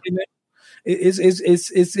obediencia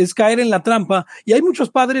es caer en la trampa. Y hay muchos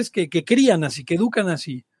padres que crían así, que educan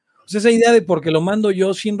así. O sea, esa idea de porque lo mando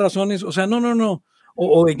yo sin razones, o sea, no.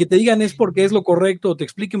 O de que te digan es porque es lo correcto, o te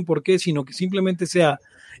expliquen por qué, sino que simplemente sea,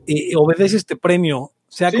 obedece este premio.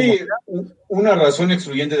 Sea sí, como una razón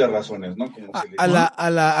excluyente de razones, ¿no? Como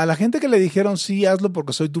a la gente que le dijeron sí, hazlo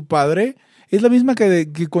porque soy tu padre, es la misma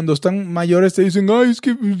que cuando están mayores te dicen, ay, es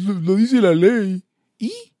que lo dice la ley.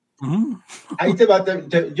 ¿Y? Ahí te va,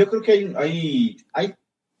 yo creo que hay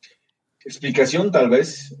explicación tal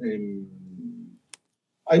vez.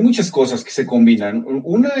 Hay muchas cosas que se combinan.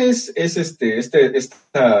 Una es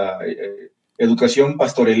esta educación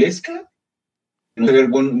pastorelesca, no ver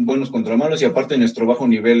buenos contra malos, y aparte nuestro bajo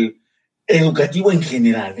nivel educativo en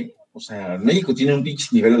general, ¿eh? O sea, México tiene un pinche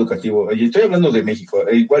nivel educativo, y estoy hablando de México,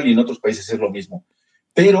 igual y en otros países es lo mismo,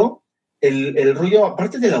 pero el rollo,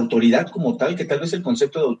 aparte de la autoridad como tal, que tal vez el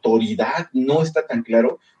concepto de autoridad no está tan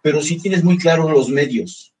claro, pero sí tienes muy claro los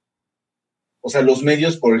medios. O sea, los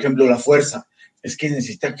medios, por ejemplo, la fuerza. Es que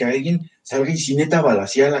necesita que alguien salga y sin neta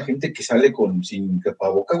balacea a la gente que sale sin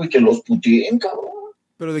tapaboca, güey, que los puteen, cabrón.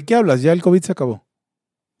 ¿Pero de qué hablas? Ya el COVID se acabó.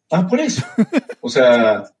 Por eso. O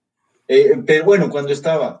sea, pero bueno, cuando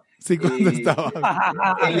estaba. Sí, cuando estaba.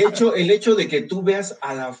 El hecho de que tú veas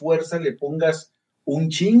a la fuerza, le pongas un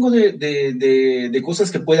chingo de cosas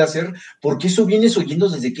que puede hacer, porque eso vienes oyendo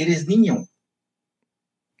desde que eres niño.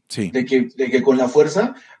 Sí. De que con la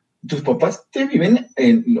fuerza, tus papás te viven,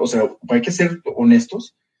 o sea, hay que ser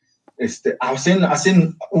honestos,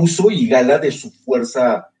 hacen uso y gala de su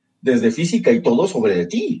fuerza desde física y todo sobre de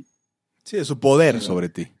ti. Sí, de su poder sobre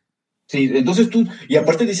ti. Sí, entonces y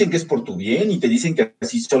aparte dicen que es por tu bien y te dicen que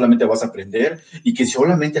así solamente vas a aprender y que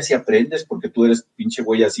solamente así aprendes porque tú eres pinche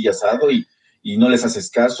güey así asado y no les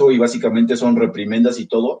haces caso y básicamente son reprimendas y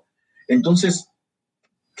todo. Entonces,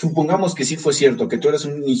 supongamos que sí fue cierto, que tú eres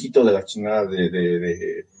un hijito de la chingada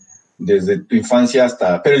desde tu infancia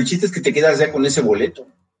hasta... Pero el chiste es que te quedas ya con ese boleto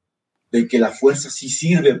de que la fuerza sí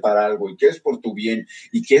sirve para algo y que es por tu bien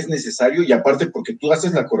y que es necesario y aparte porque tú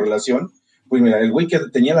haces la correlación Pues mira, el güey que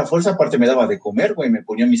tenía la fuerza, aparte me daba de comer, güey, me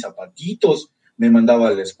ponía mis zapatitos, me mandaba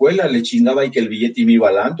a la escuela, le chingaba y que el billete y me iba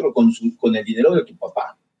al antro con el dinero de tu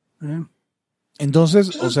papá.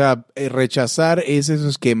 Entonces, o sea, rechazar esos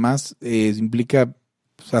esquemas implica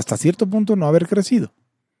pues, hasta cierto punto no haber crecido.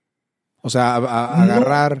 O sea,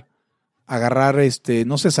 agarrar,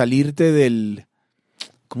 no sé, salirte del,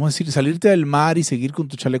 ¿cómo decir? Salirte del mar y seguir con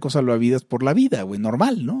tu chaleco salvavidas por la vida, güey,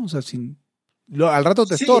 normal, ¿no? O sea, al rato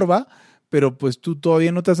te estorba, pero pues tú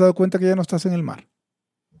todavía no te has dado cuenta que ya no estás en el mar.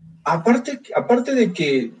 Aparte de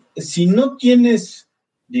que si no tienes,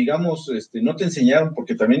 digamos, no te enseñaron,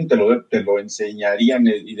 porque también te lo enseñarían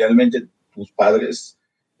idealmente tus padres,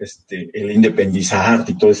 el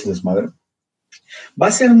independizarte y todo ese desmadre, va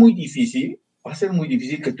a ser muy difícil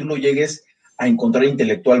que tú lo llegues a encontrar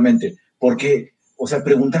intelectualmente, porque, o sea,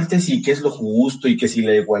 preguntarte si qué es lo justo y que si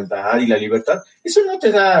la igualdad y la libertad, eso no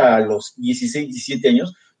te da a los 16, 17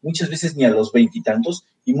 años, muchas veces ni a los 20 y tantos,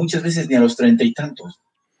 y muchas veces ni a los 30 y tantos.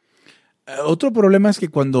 Otro problema es que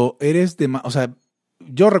cuando eres o sea,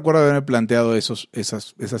 yo recuerdo haberme planteado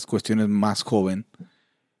esas cuestiones más joven,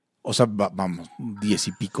 o sea, vamos, 10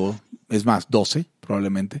 y pico, es más, 12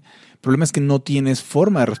 probablemente. El problema es que no tienes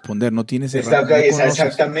forma de responder, no tienes herramientas.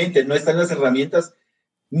 Exactamente, no están las herramientas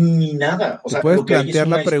ni nada. O sea, puedes lo que plantear hay es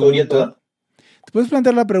una la pregunta, toda. te puedes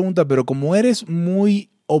plantear la pregunta, pero como eres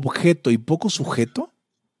muy objeto y poco sujeto,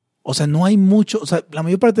 o sea, no hay mucho, o sea, la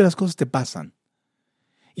mayor parte de las cosas te pasan.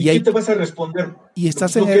 ¿Y qué te vas a responder? Y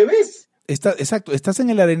estás lo que ves. Exacto, estás en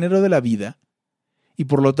el arenero de la vida y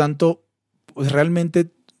por lo tanto, pues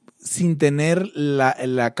realmente sin tener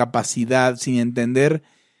la capacidad, sin entender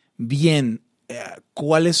bien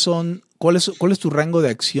cuál es tu rango de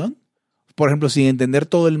acción, por ejemplo, sin entender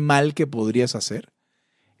todo el mal que podrías hacer,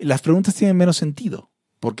 las preguntas tienen menos sentido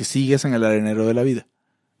porque sigues en el arenero de la vida.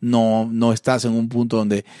 No estás en un punto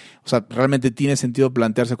donde, o sea, realmente tiene sentido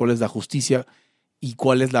plantearse cuál es la justicia y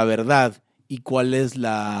cuál es la verdad y cuál es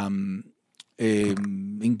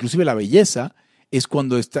inclusive la belleza, es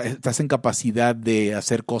cuando estás en capacidad de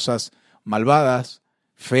hacer cosas malvadas,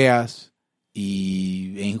 feas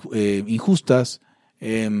y injustas.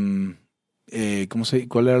 ¿Cuál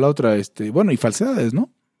era la otra? Bueno, y falsedades,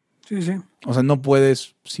 ¿no? Sí, sí. O sea, no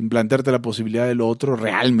puedes, sin plantearte la posibilidad de lo otro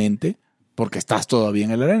realmente, porque estás todavía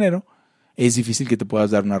en el arenero, es difícil que te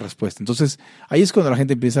puedas dar una respuesta. Entonces, ahí es cuando la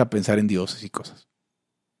gente empieza a pensar en dioses y cosas.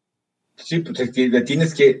 Sí, pues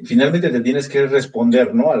finalmente te tienes que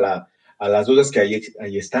responder, ¿no? A las dudas que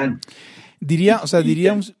ahí están.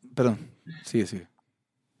 Perdón, sigue.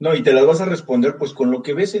 No, y te las vas a responder pues con lo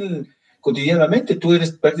que ves cotidianamente. Tú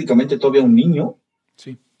eres prácticamente todavía un niño.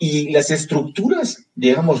 Sí. Y las estructuras,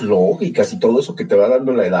 digamos, lógicas y todo eso que te va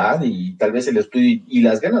dando la edad y tal vez el estudio y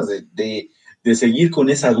las ganas de seguir con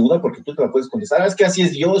esa duda, porque tú te la puedes contestar, es que así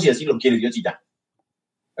es Dios y así lo quiere Dios y ya.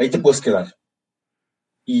 Ahí te puedes quedar.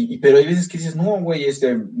 Pero hay veces que dices, no, güey,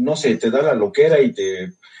 no sé, te da la loquera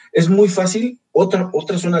es muy fácil, otra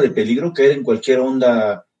zona de peligro, caer en cualquier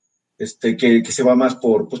onda, que se va más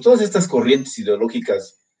por, pues, todas estas corrientes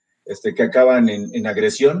ideológicas, que acaban en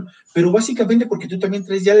agresión, pero básicamente porque tú también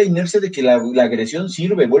traes ya la inercia de que la agresión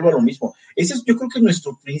sirve, vuelvo a lo mismo. Ese yo creo que es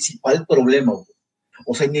nuestro principal problema, güey.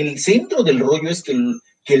 O sea, en el centro del rollo es que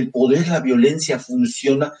el poder, la violencia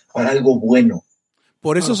funciona para algo bueno.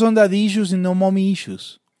 Por eso son daddy issues y no mommy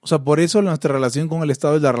issues. O sea, por eso nuestra relación con el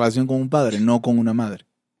Estado es la relación con un padre, no con una madre.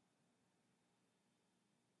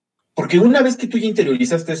 Porque una vez que tú ya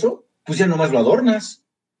interiorizaste eso, pues ya nomás lo adornas.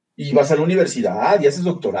 Y vas a la universidad y haces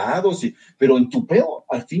doctorados, pero en tu peo,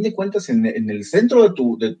 al fin de cuentas, en el centro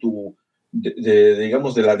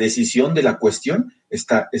digamos, de la decisión de la cuestión, es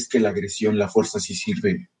que la agresión, la fuerza sí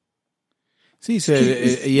sirve. Sí,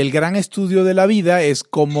 y el gran estudio de la vida es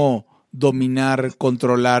cómo dominar,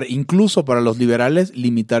 controlar, incluso para los liberales,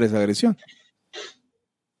 limitar esa agresión.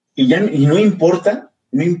 Y no importa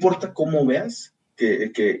cómo veas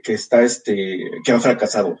que está que ha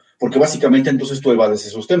fracasado, porque básicamente entonces tú evades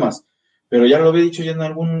esos temas. Pero ya lo había dicho ya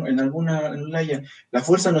en LAyA, la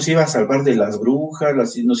fuerza nos iba a salvar de las brujas,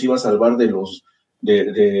 nos iba a salvar de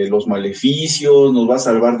los maleficios, nos va a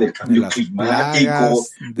salvar del cambio climático,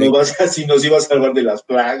 nos iba a salvar de las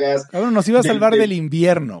plagas. Cabrón, nos iba a salvar del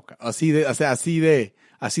invierno, así de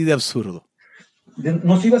absurdo.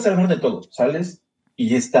 Nos iba a salvar de todo, ¿sales?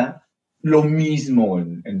 Y está lo mismo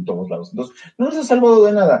en todos lados. Entonces, no nos ha salvado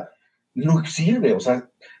de nada. No sirve, o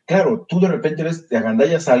sea, claro, tú de repente te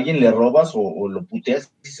agandallas a alguien, le robas o lo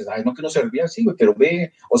puteas y dices, ay, no, que no servía, sí, güey, pero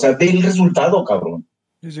ve el resultado, cabrón.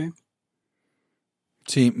 Sí.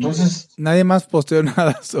 Sí, entonces nadie más posteó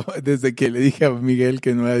nada desde que le dije a Miguel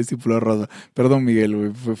que no era discípulo de Rosa. Perdón, Miguel,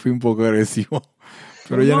 güey, fui un poco agresivo.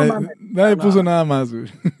 Pero ya nadie puso nada más, güey.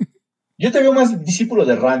 Yo te veo más discípulo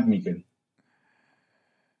de Rand, Miguel.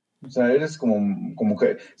 O sea, eres como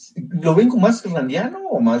que... ¿Lo ven como más randiano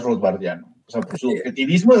o más rothbardiano? O sea, pues su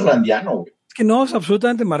objetivismo es randiano, güey. Es que no, es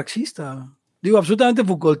absolutamente marxista. Digo, absolutamente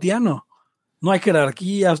Foucaultiano. No hay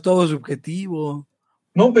jerarquías, todo es subjetivo.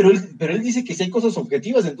 No, pero él dice que si hay cosas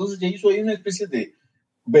objetivas, entonces ya hizo ahí una especie de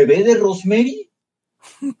bebé de Rosemary.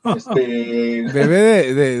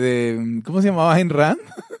 Bebé de ¿cómo se llamaba Ayn Rand?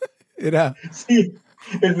 Era... Sí,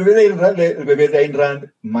 el bebé de Ayn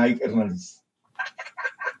Rand, Mike Hernández.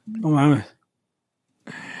 No mames.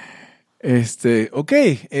 Ok.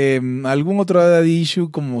 ¿Algún otro daddy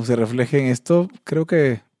issue como se refleje en esto? Creo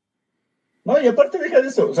que... No, y aparte deja de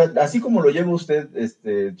eso, o sea, así como lo lleva usted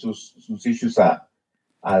sus issues a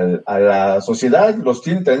la sociedad, los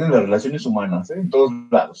tiene también en las relaciones humanas, en todos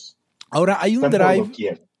lados. Ahora, hay un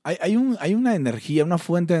drive, hay una energía, una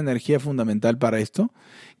fuente de energía fundamental para esto,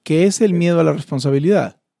 que es el miedo a la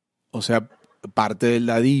responsabilidad. O sea, parte del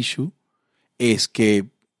daddy issue es que,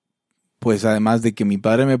 pues además de que mi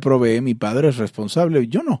padre me provee, mi padre es responsable,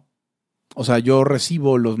 yo no. O sea, yo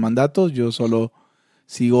recibo los mandatos, yo solo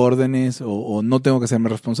sigo órdenes o no tengo que hacerme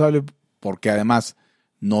responsable porque además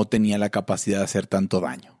no tenía la capacidad de hacer tanto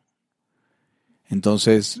daño.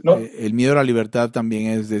 Entonces, el miedo a la libertad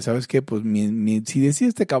también es de, ¿sabes qué? Pues si decide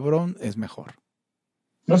este cabrón, es mejor.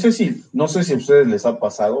 No sé si a ustedes les ha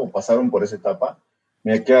pasado o pasaron por esa etapa.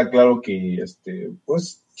 Me queda claro que,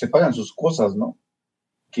 pues, se pagan sus cosas, ¿no?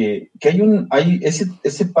 Que hay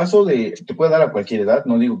ese paso te puede dar a cualquier edad,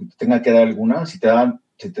 no digo que te tenga que dar alguna, si te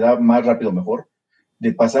da más rápido mejor,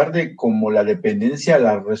 de pasar de como la dependencia a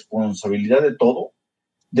la responsabilidad de todo,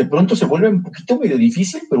 de pronto se vuelve un poquito medio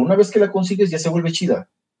difícil, pero una vez que la consigues ya se vuelve chida.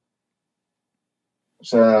 O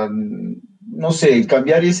sea, no sé,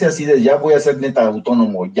 cambiar ese así de ya voy a ser neta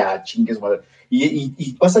autónomo, ya, chingues madre.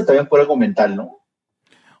 Y pasa también por algo mental, ¿no?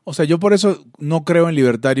 O sea, yo por eso no creo en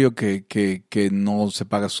libertario que no se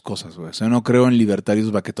paga sus cosas, güey. O sea, no creo en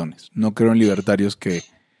libertarios baquetones. No creo en libertarios que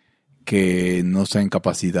no están en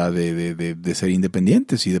capacidad de ser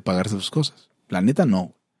independientes y de pagarse sus cosas. La neta,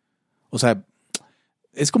 no. O sea,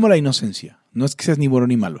 es como la inocencia. No es que seas ni bueno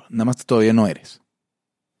ni malo. Nada más que todavía no eres.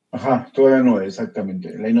 Ajá, todavía no eres,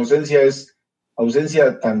 exactamente. La inocencia es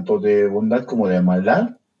ausencia tanto de bondad como de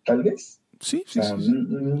maldad, tal vez. Sí.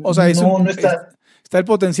 O sea, no está... Está el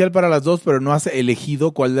potencial para las dos, pero no has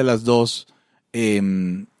elegido cuál de las dos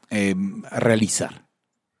realizar.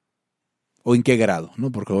 O en qué grado, ¿no?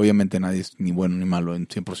 Porque obviamente nadie es ni bueno ni malo en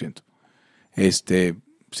 100%.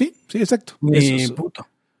 Sí, exacto. Ni puto.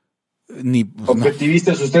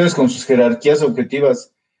 Objetivistas, no. Ustedes con sus jerarquías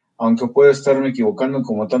objetivas, aunque pueda estarme equivocando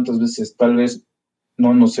como tantas veces, tal vez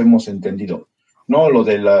no nos hemos entendido. No, lo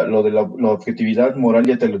de la objetividad moral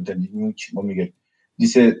ya te lo entendí muy chingo, Miguel.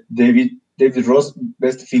 Dice David Ross,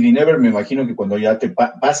 best feeling ever. Me imagino que cuando ya te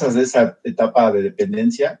pasas de esa etapa de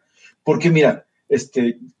dependencia, porque mira,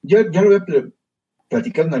 yo lo voy a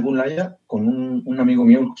platicar en algún LAyA con un amigo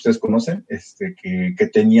mío que ustedes conocen, que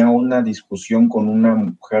tenía una discusión con una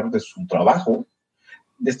mujer de su trabajo.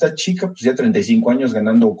 Esta chica, pues ya 35 años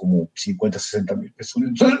ganando como 50, 60 mil pesos.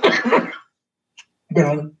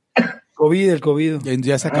 Perdón. El COVID.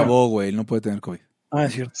 Ya se acabó, güey, no puede tener COVID. Ah,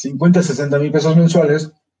 es cierto. 50, 60 mil pesos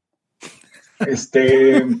mensuales.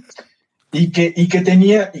 Y que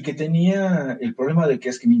tenía el problema de que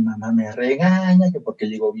es que mi mamá me regaña, que porque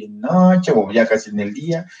llegó bien noche, o ya casi en el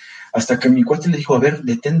día, hasta que mi cuate le dijo, a ver,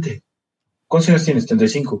 detente. ¿Cuántos años tienes?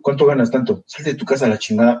 35. ¿Cuánto ganas tanto? Sal de tu casa a la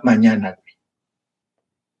chingada mañana, güey.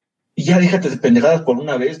 Y ya déjate de pendejadas por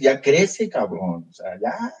una vez, ya crece, cabrón. O sea,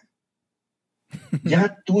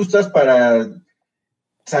 ya tú estás para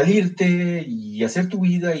salirte y hacer tu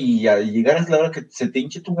vida y llegar a la hora que se te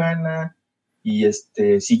hinche tu gana. Y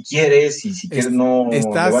si quieres, y si quieres no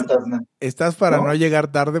levantas nada. Estás para no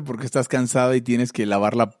llegar tarde porque estás cansada y tienes que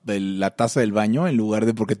lavar la taza del baño en lugar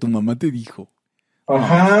de porque tu mamá te dijo.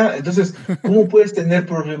 Ajá, entonces, ¿cómo puedes tener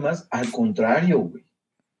problemas? Al contrario, güey.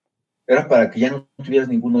 Era para que ya no tuvieras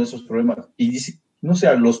ninguno de esos problemas. Y dice, no sé,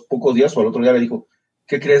 a los pocos días o al otro día le dijo,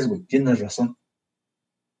 ¿qué crees, güey? Tienes razón.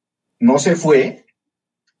 No se fue,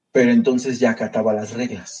 pero entonces ya acataba las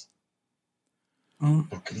reglas.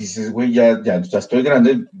 Porque dices, güey, ya estoy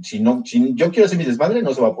grande. Si yo quiero hacer mi desmadre,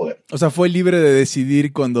 no se va a poder. O sea, fue libre de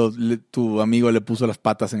decidir cuando tu amigo le puso las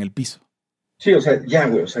patas en el piso. Sí, o sea, ya,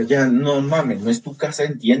 güey, o sea, ya no mames, no es tu casa,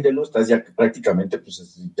 entiéndelo, estás ya prácticamente,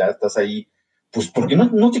 pues ya estás ahí, pues porque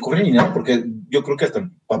no te cobran ni nada, porque yo creo que hasta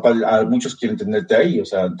el papá, a muchos quieren tenerte ahí, o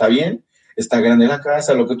sea, está bien, está grande la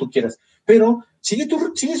casa, lo que tú quieras, pero sigue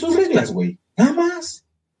sus reglas, güey, nada más.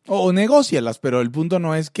 O negócialas, pero el punto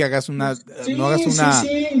no es que hagas una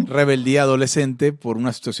Sí. rebeldía adolescente por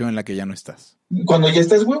una situación en la que ya no estás. Cuando ya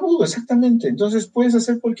estás huevudo, exactamente. Entonces puedes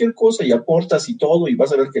hacer cualquier cosa y aportas y todo y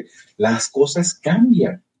vas a ver que las cosas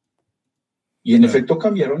cambian. Y en efecto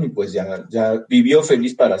cambiaron y pues ya vivió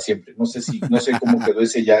feliz para siempre. No sé cómo quedó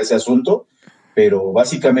ese asunto, pero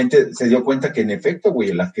básicamente se dio cuenta que en efecto,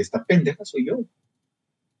 güey, la que está pendeja soy yo.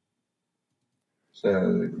 O sea,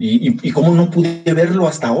 y cómo no pude verlo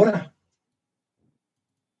hasta ahora.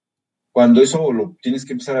 Cuando eso lo tienes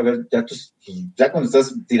que empezar a ver ya cuando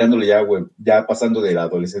estás tirándole ya, güey, ya pasando de la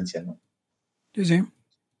adolescencia, ¿no? Sí.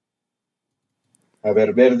 A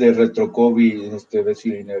ver, verde, retro COVID,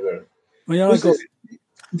 Basically Never.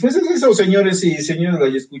 Pues es eso, señores y señoras,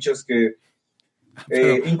 ahí escuchas que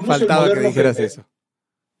incluso faltaba que dijeras eso.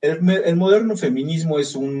 El moderno feminismo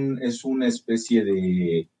es una especie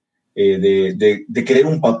de querer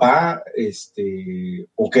un papá,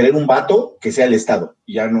 o querer un vato que sea el Estado,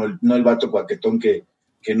 y ya no el vato cuaquetón que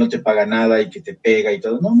no te paga nada y que te pega y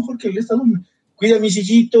todo. No, mejor que el Estado cuida a mis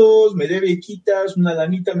hijitos, me dé bequitas, una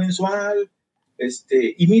lanita mensual,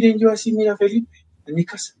 y miren, yo así, mira, Felipe, en mi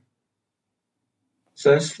casa. O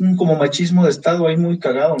sea, es un como machismo de Estado ahí muy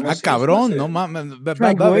cagado, ¿no? Cabrón, no mames.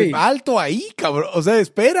 Alto ahí, cabrón. O sea,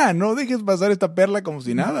 espera, no dejes pasar esta perla como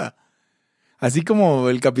si nada. Así como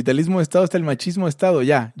el capitalismo de Estado está el machismo de Estado,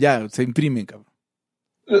 ya, se imprime, cabrón.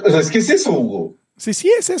 O sea, es que es eso, Hugo.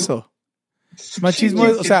 Sí, es eso. Machismo,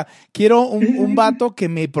 o sea, quiero un vato que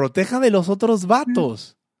me proteja de los otros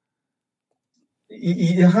vatos.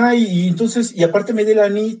 Y entonces, y aparte me dé la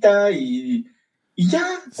anita y ya,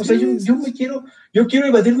 o sea, yo quiero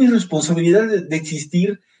evadir mi responsabilidad de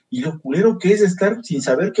existir y lo culero que es estar sin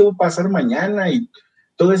saber qué va a pasar mañana y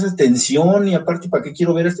toda esa tensión, y aparte, ¿para qué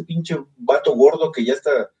quiero ver a este pinche vato gordo que ya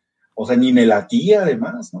está, o sea, ni me latía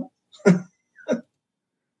además, ¿no?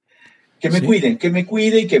 Que me cuide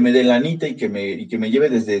y que me dé la anita y que me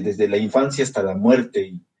lleve desde la infancia hasta la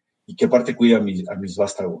muerte y que aparte cuide a mis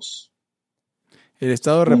vástagos. El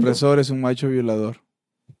Estado represor es un macho violador.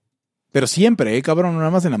 Pero siempre, cabrón, no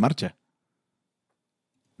nada más en la marcha.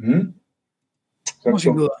 No,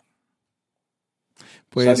 sin duda.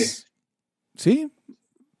 Pues, sí,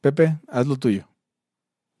 Pepe, haz lo tuyo.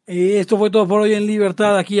 Esto fue todo por hoy en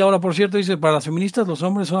Libertad. Aquí ahora, por cierto, dice, para las feministas los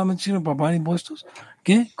hombres solamente sirven para pagar impuestos.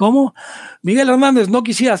 ¿Qué? ¿Cómo? Miguel Hernández, no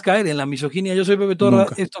quisieras caer en la misoginia. Yo soy Pepe Torra.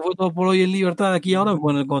 Nunca. Esto fue todo por hoy en Libertad. Aquí ahora me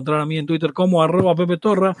pueden encontrar a mí en Twitter como @Pepe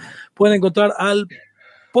Torra. Pueden encontrar al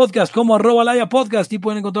podcast como @LAyA Podcast y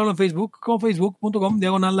pueden encontrarlo en Facebook como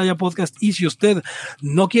facebook.com/LAyA Podcast. Y si usted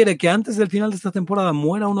no quiere que antes del final de esta temporada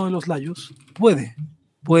muera uno de los layos, puede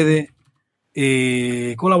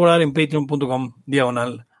colaborar en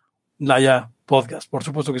patreon.com/LAyA Podcast, por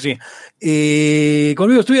supuesto que sí.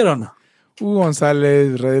 Conmigo estuvieron Hugo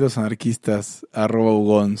González, Red de los Anarquistas,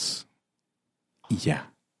 @Hugons. Y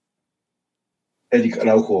ya. Eric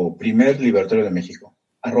Araujo, primer libertario de México,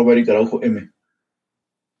 @Eric Araujo M.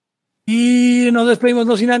 Y nos despedimos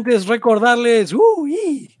no sin antes recordarles,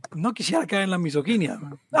 no quisiera caer en la misoginia.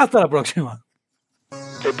 Hasta la próxima.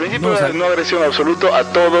 El principio de no agresión absoluto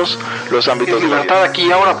a todos los ámbitos de libertad aquí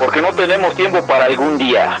y ahora, porque no tenemos tiempo para algún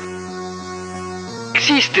día.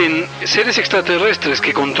 Existen seres extraterrestres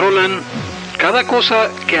que controlan cada cosa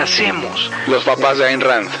que hacemos. Los papás de Ayn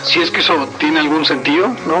Rand. Si es que eso tiene algún sentido,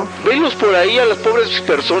 ¿no? Venlos por ahí a las pobres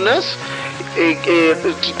personas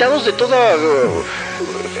quitados de toda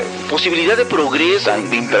posibilidad de progreso.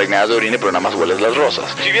 Están impregnadas de orina, pero nada más hueles las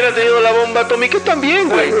rosas. Si hubieran tenido la bomba atómica también,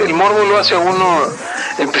 güey. El morbo lo hace a uno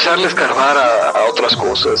empezarle a escarbar a otras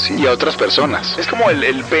cosas y a otras personas. Es como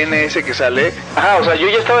el pene ese que sale. Ajá, o sea, yo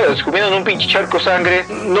ya estaba descubriendo en un pinche charco sangre.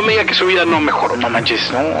 No me diga que su vida no mejoró. No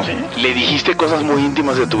manches, no. ¿Sí? Le dijiste cosas muy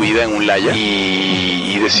íntimas de tu vida en un LAyA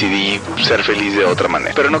y decidí ser feliz de otra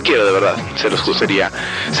manera. Pero no quiero, de verdad. Se los juro, sería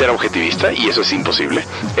ser objetivista y eso es imposible.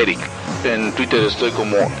 Eric, en Twitter estoy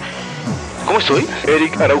como... ¿Cómo estoy?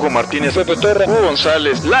 Eric Araujo Martínez, Pepe Torra, Hugo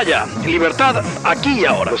González, LAyA, libertad aquí y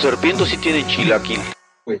ahora. Los serpientes sí tienen chilaquil.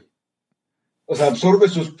 O sea, absorbe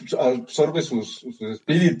sus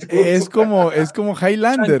espíritus. Es como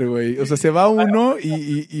Highlander, güey. O sea, se va uno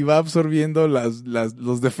y va absorbiendo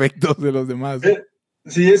los defectos de los demás.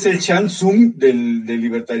 Sí, es el Shang Tsung del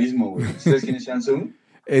libertarismo, güey. ¿Sabes quién es Shang Tsung?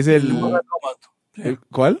 Es el...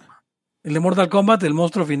 ¿Cuál? El de Mortal Kombat, el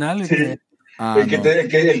monstruo final. Sí.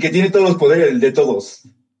 El que tiene todos los poderes, el de todos.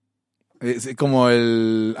 Es como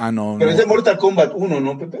el... no. Pero es de Mortal Kombat 1,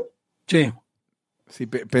 ¿no, Pepe? Sí. Sí,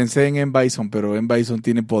 pensé en M. Bison, pero M. Bison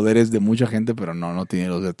tiene poderes de mucha gente, pero no tiene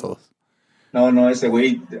los de todos. No, ese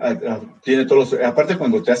güey tiene todos los... Aparte,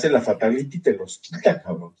 cuando te hace la fatality, te los quita,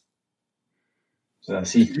 cabrón. O sea,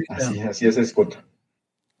 sí, así es Scott.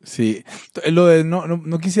 Sí. Lo de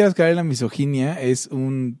no quisieras caer en la misoginia es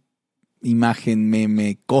un imagen,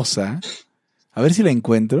 meme, cosa. A ver si la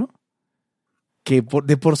encuentro. Que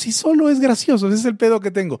de por sí solo es gracioso. Ese es el pedo que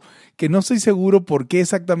tengo. Que no estoy seguro por qué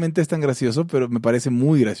exactamente es tan gracioso, pero me parece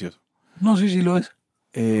muy gracioso. No, sí lo es.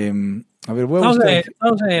 A ver, voy a buscar.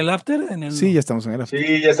 ¿Estamos en el after? Sí, ya estamos en el after.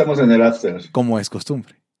 Sí, ya estamos en el after. Como es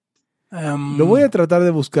costumbre. Lo voy a tratar de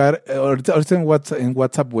buscar. Ahorita en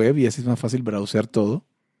WhatsApp web y así es más fácil browsear todo.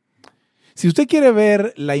 Si usted quiere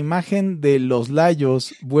ver la imagen de los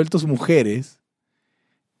layos vueltos mujeres,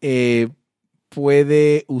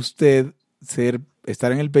 puede usted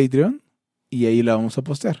estar en el Patreon y ahí la vamos a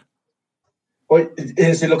postear. Oye,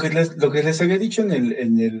 lo que les había dicho en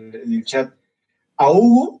el chat, a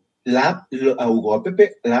Hugo, a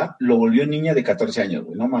Pepe, lo volvió niña de 14 años,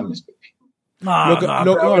 güey. No mames, Pepe. Lo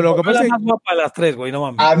que pasa es que más guapa a las 3, güey, no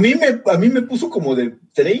mames. A mí me puso como de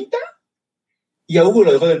 30 y a Hugo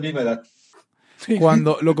lo dejó de la misma edad. Sí.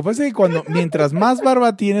 Lo que pasa es que mientras más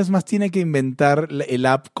barba tienes, más tiene que inventar el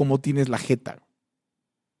app cómo tienes la jeta.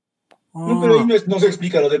 No, pero ahí no se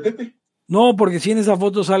explica lo de Pepe. No, porque si en esa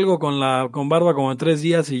foto salgo con barba como en 3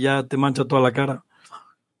 días y ya te mancha toda la cara.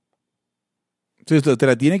 Sí, te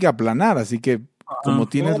la tiene que aplanar, así que como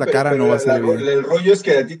tienes la cara no va a ser bien. El rollo es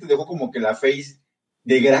que a ti te dejó como que la face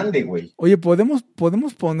de grande, güey. Oye, ¿podemos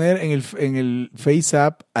poner en el Face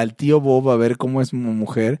App al tío Bob a ver cómo es como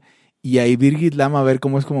mujer y a Birgit Lam a ver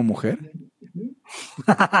cómo es como mujer?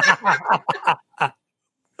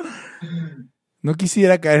 No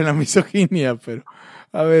quisiera caer en la misoginia, pero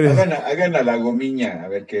a ver. Hagan a la gomiña, a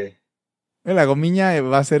ver qué. La gomiña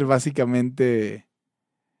va a ser básicamente...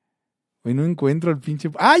 Güey, no encuentro el pinche...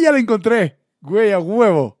 ¡Ah, ya la encontré! Güey, a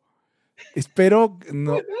huevo. Espero...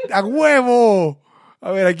 No. ¡A huevo!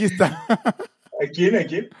 A ver, aquí está. ¿A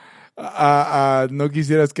quién? No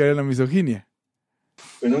quisieras caer en la misoginia.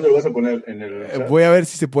 ¿En dónde lo vas a poner? ¿En el chat? Voy a ver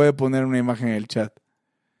si se puede poner una imagen en el chat.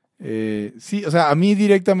 Sí, o sea, a mí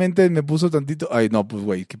directamente me puso tantito... Ay, no, pues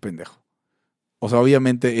güey, qué pendejo. O sea,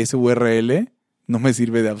 obviamente ese URL no me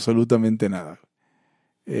sirve de absolutamente nada.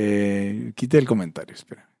 Quite el comentario,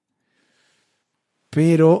 espera.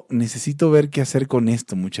 Pero necesito ver qué hacer con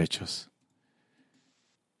esto, muchachos.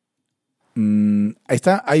 Ahí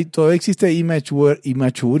está, todavía existe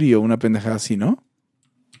Immature o una pendejada así, ¿no?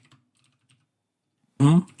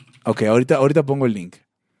 Ok, ahorita pongo el link.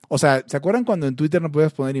 O sea, ¿se acuerdan cuando en Twitter no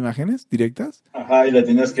podías poner imágenes directas? Ajá, y la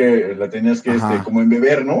tenías que como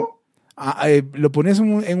embeber, ¿no? Lo ponías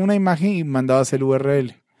en una imagen y mandabas el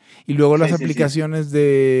URL. Y luego las aplicaciones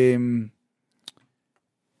de...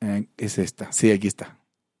 es esta. Sí, aquí está.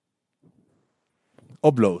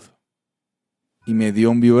 Upload. Y me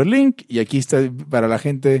dio un viewer link. Y aquí está para la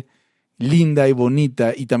gente linda y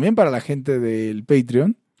bonita. Y también para la gente del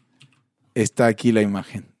Patreon. Está aquí la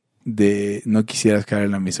imagen de no quisieras caer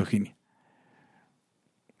en la misoginia.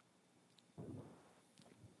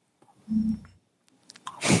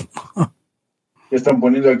 Ya están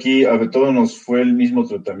poniendo aquí, a todos nos fue el mismo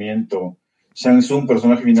tratamiento. Shang Tsung,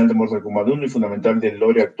 personaje final de Mortal Kombat 1 y fundamental del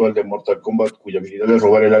lore actual de Mortal Kombat, cuya habilidad es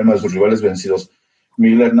robar el alma de sus rivales vencidos.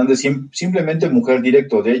 Miguel Hernández, simplemente mujer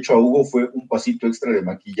directo. De hecho, a Hugo fue un pasito extra de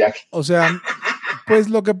maquillaje. O sea, pues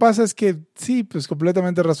lo que pasa es que sí, pues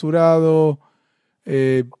completamente rasurado,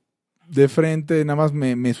 de frente, nada más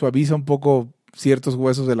me suaviza un poco ciertos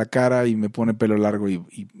huesos de la cara y me pone pelo largo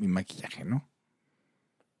y maquillaje, ¿no?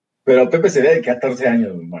 Pero Pepe se ve de 14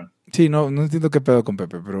 años, hermano. Sí, no entiendo qué pedo con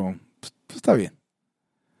Pepe, pero pues está bien.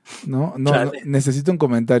 No, necesito un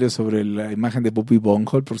comentario sobre la imagen de Puppy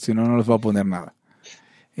Bonghole, porque si no les voy a poner nada.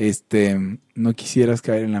 No quisieras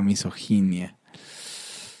caer en la misoginia.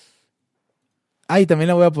 Y también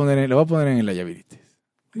la voy a poner en el LAyA.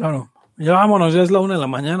 Claro. Ya vámonos, ya es la 1 de la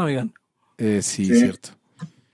mañana, oigan. Sí, cierto.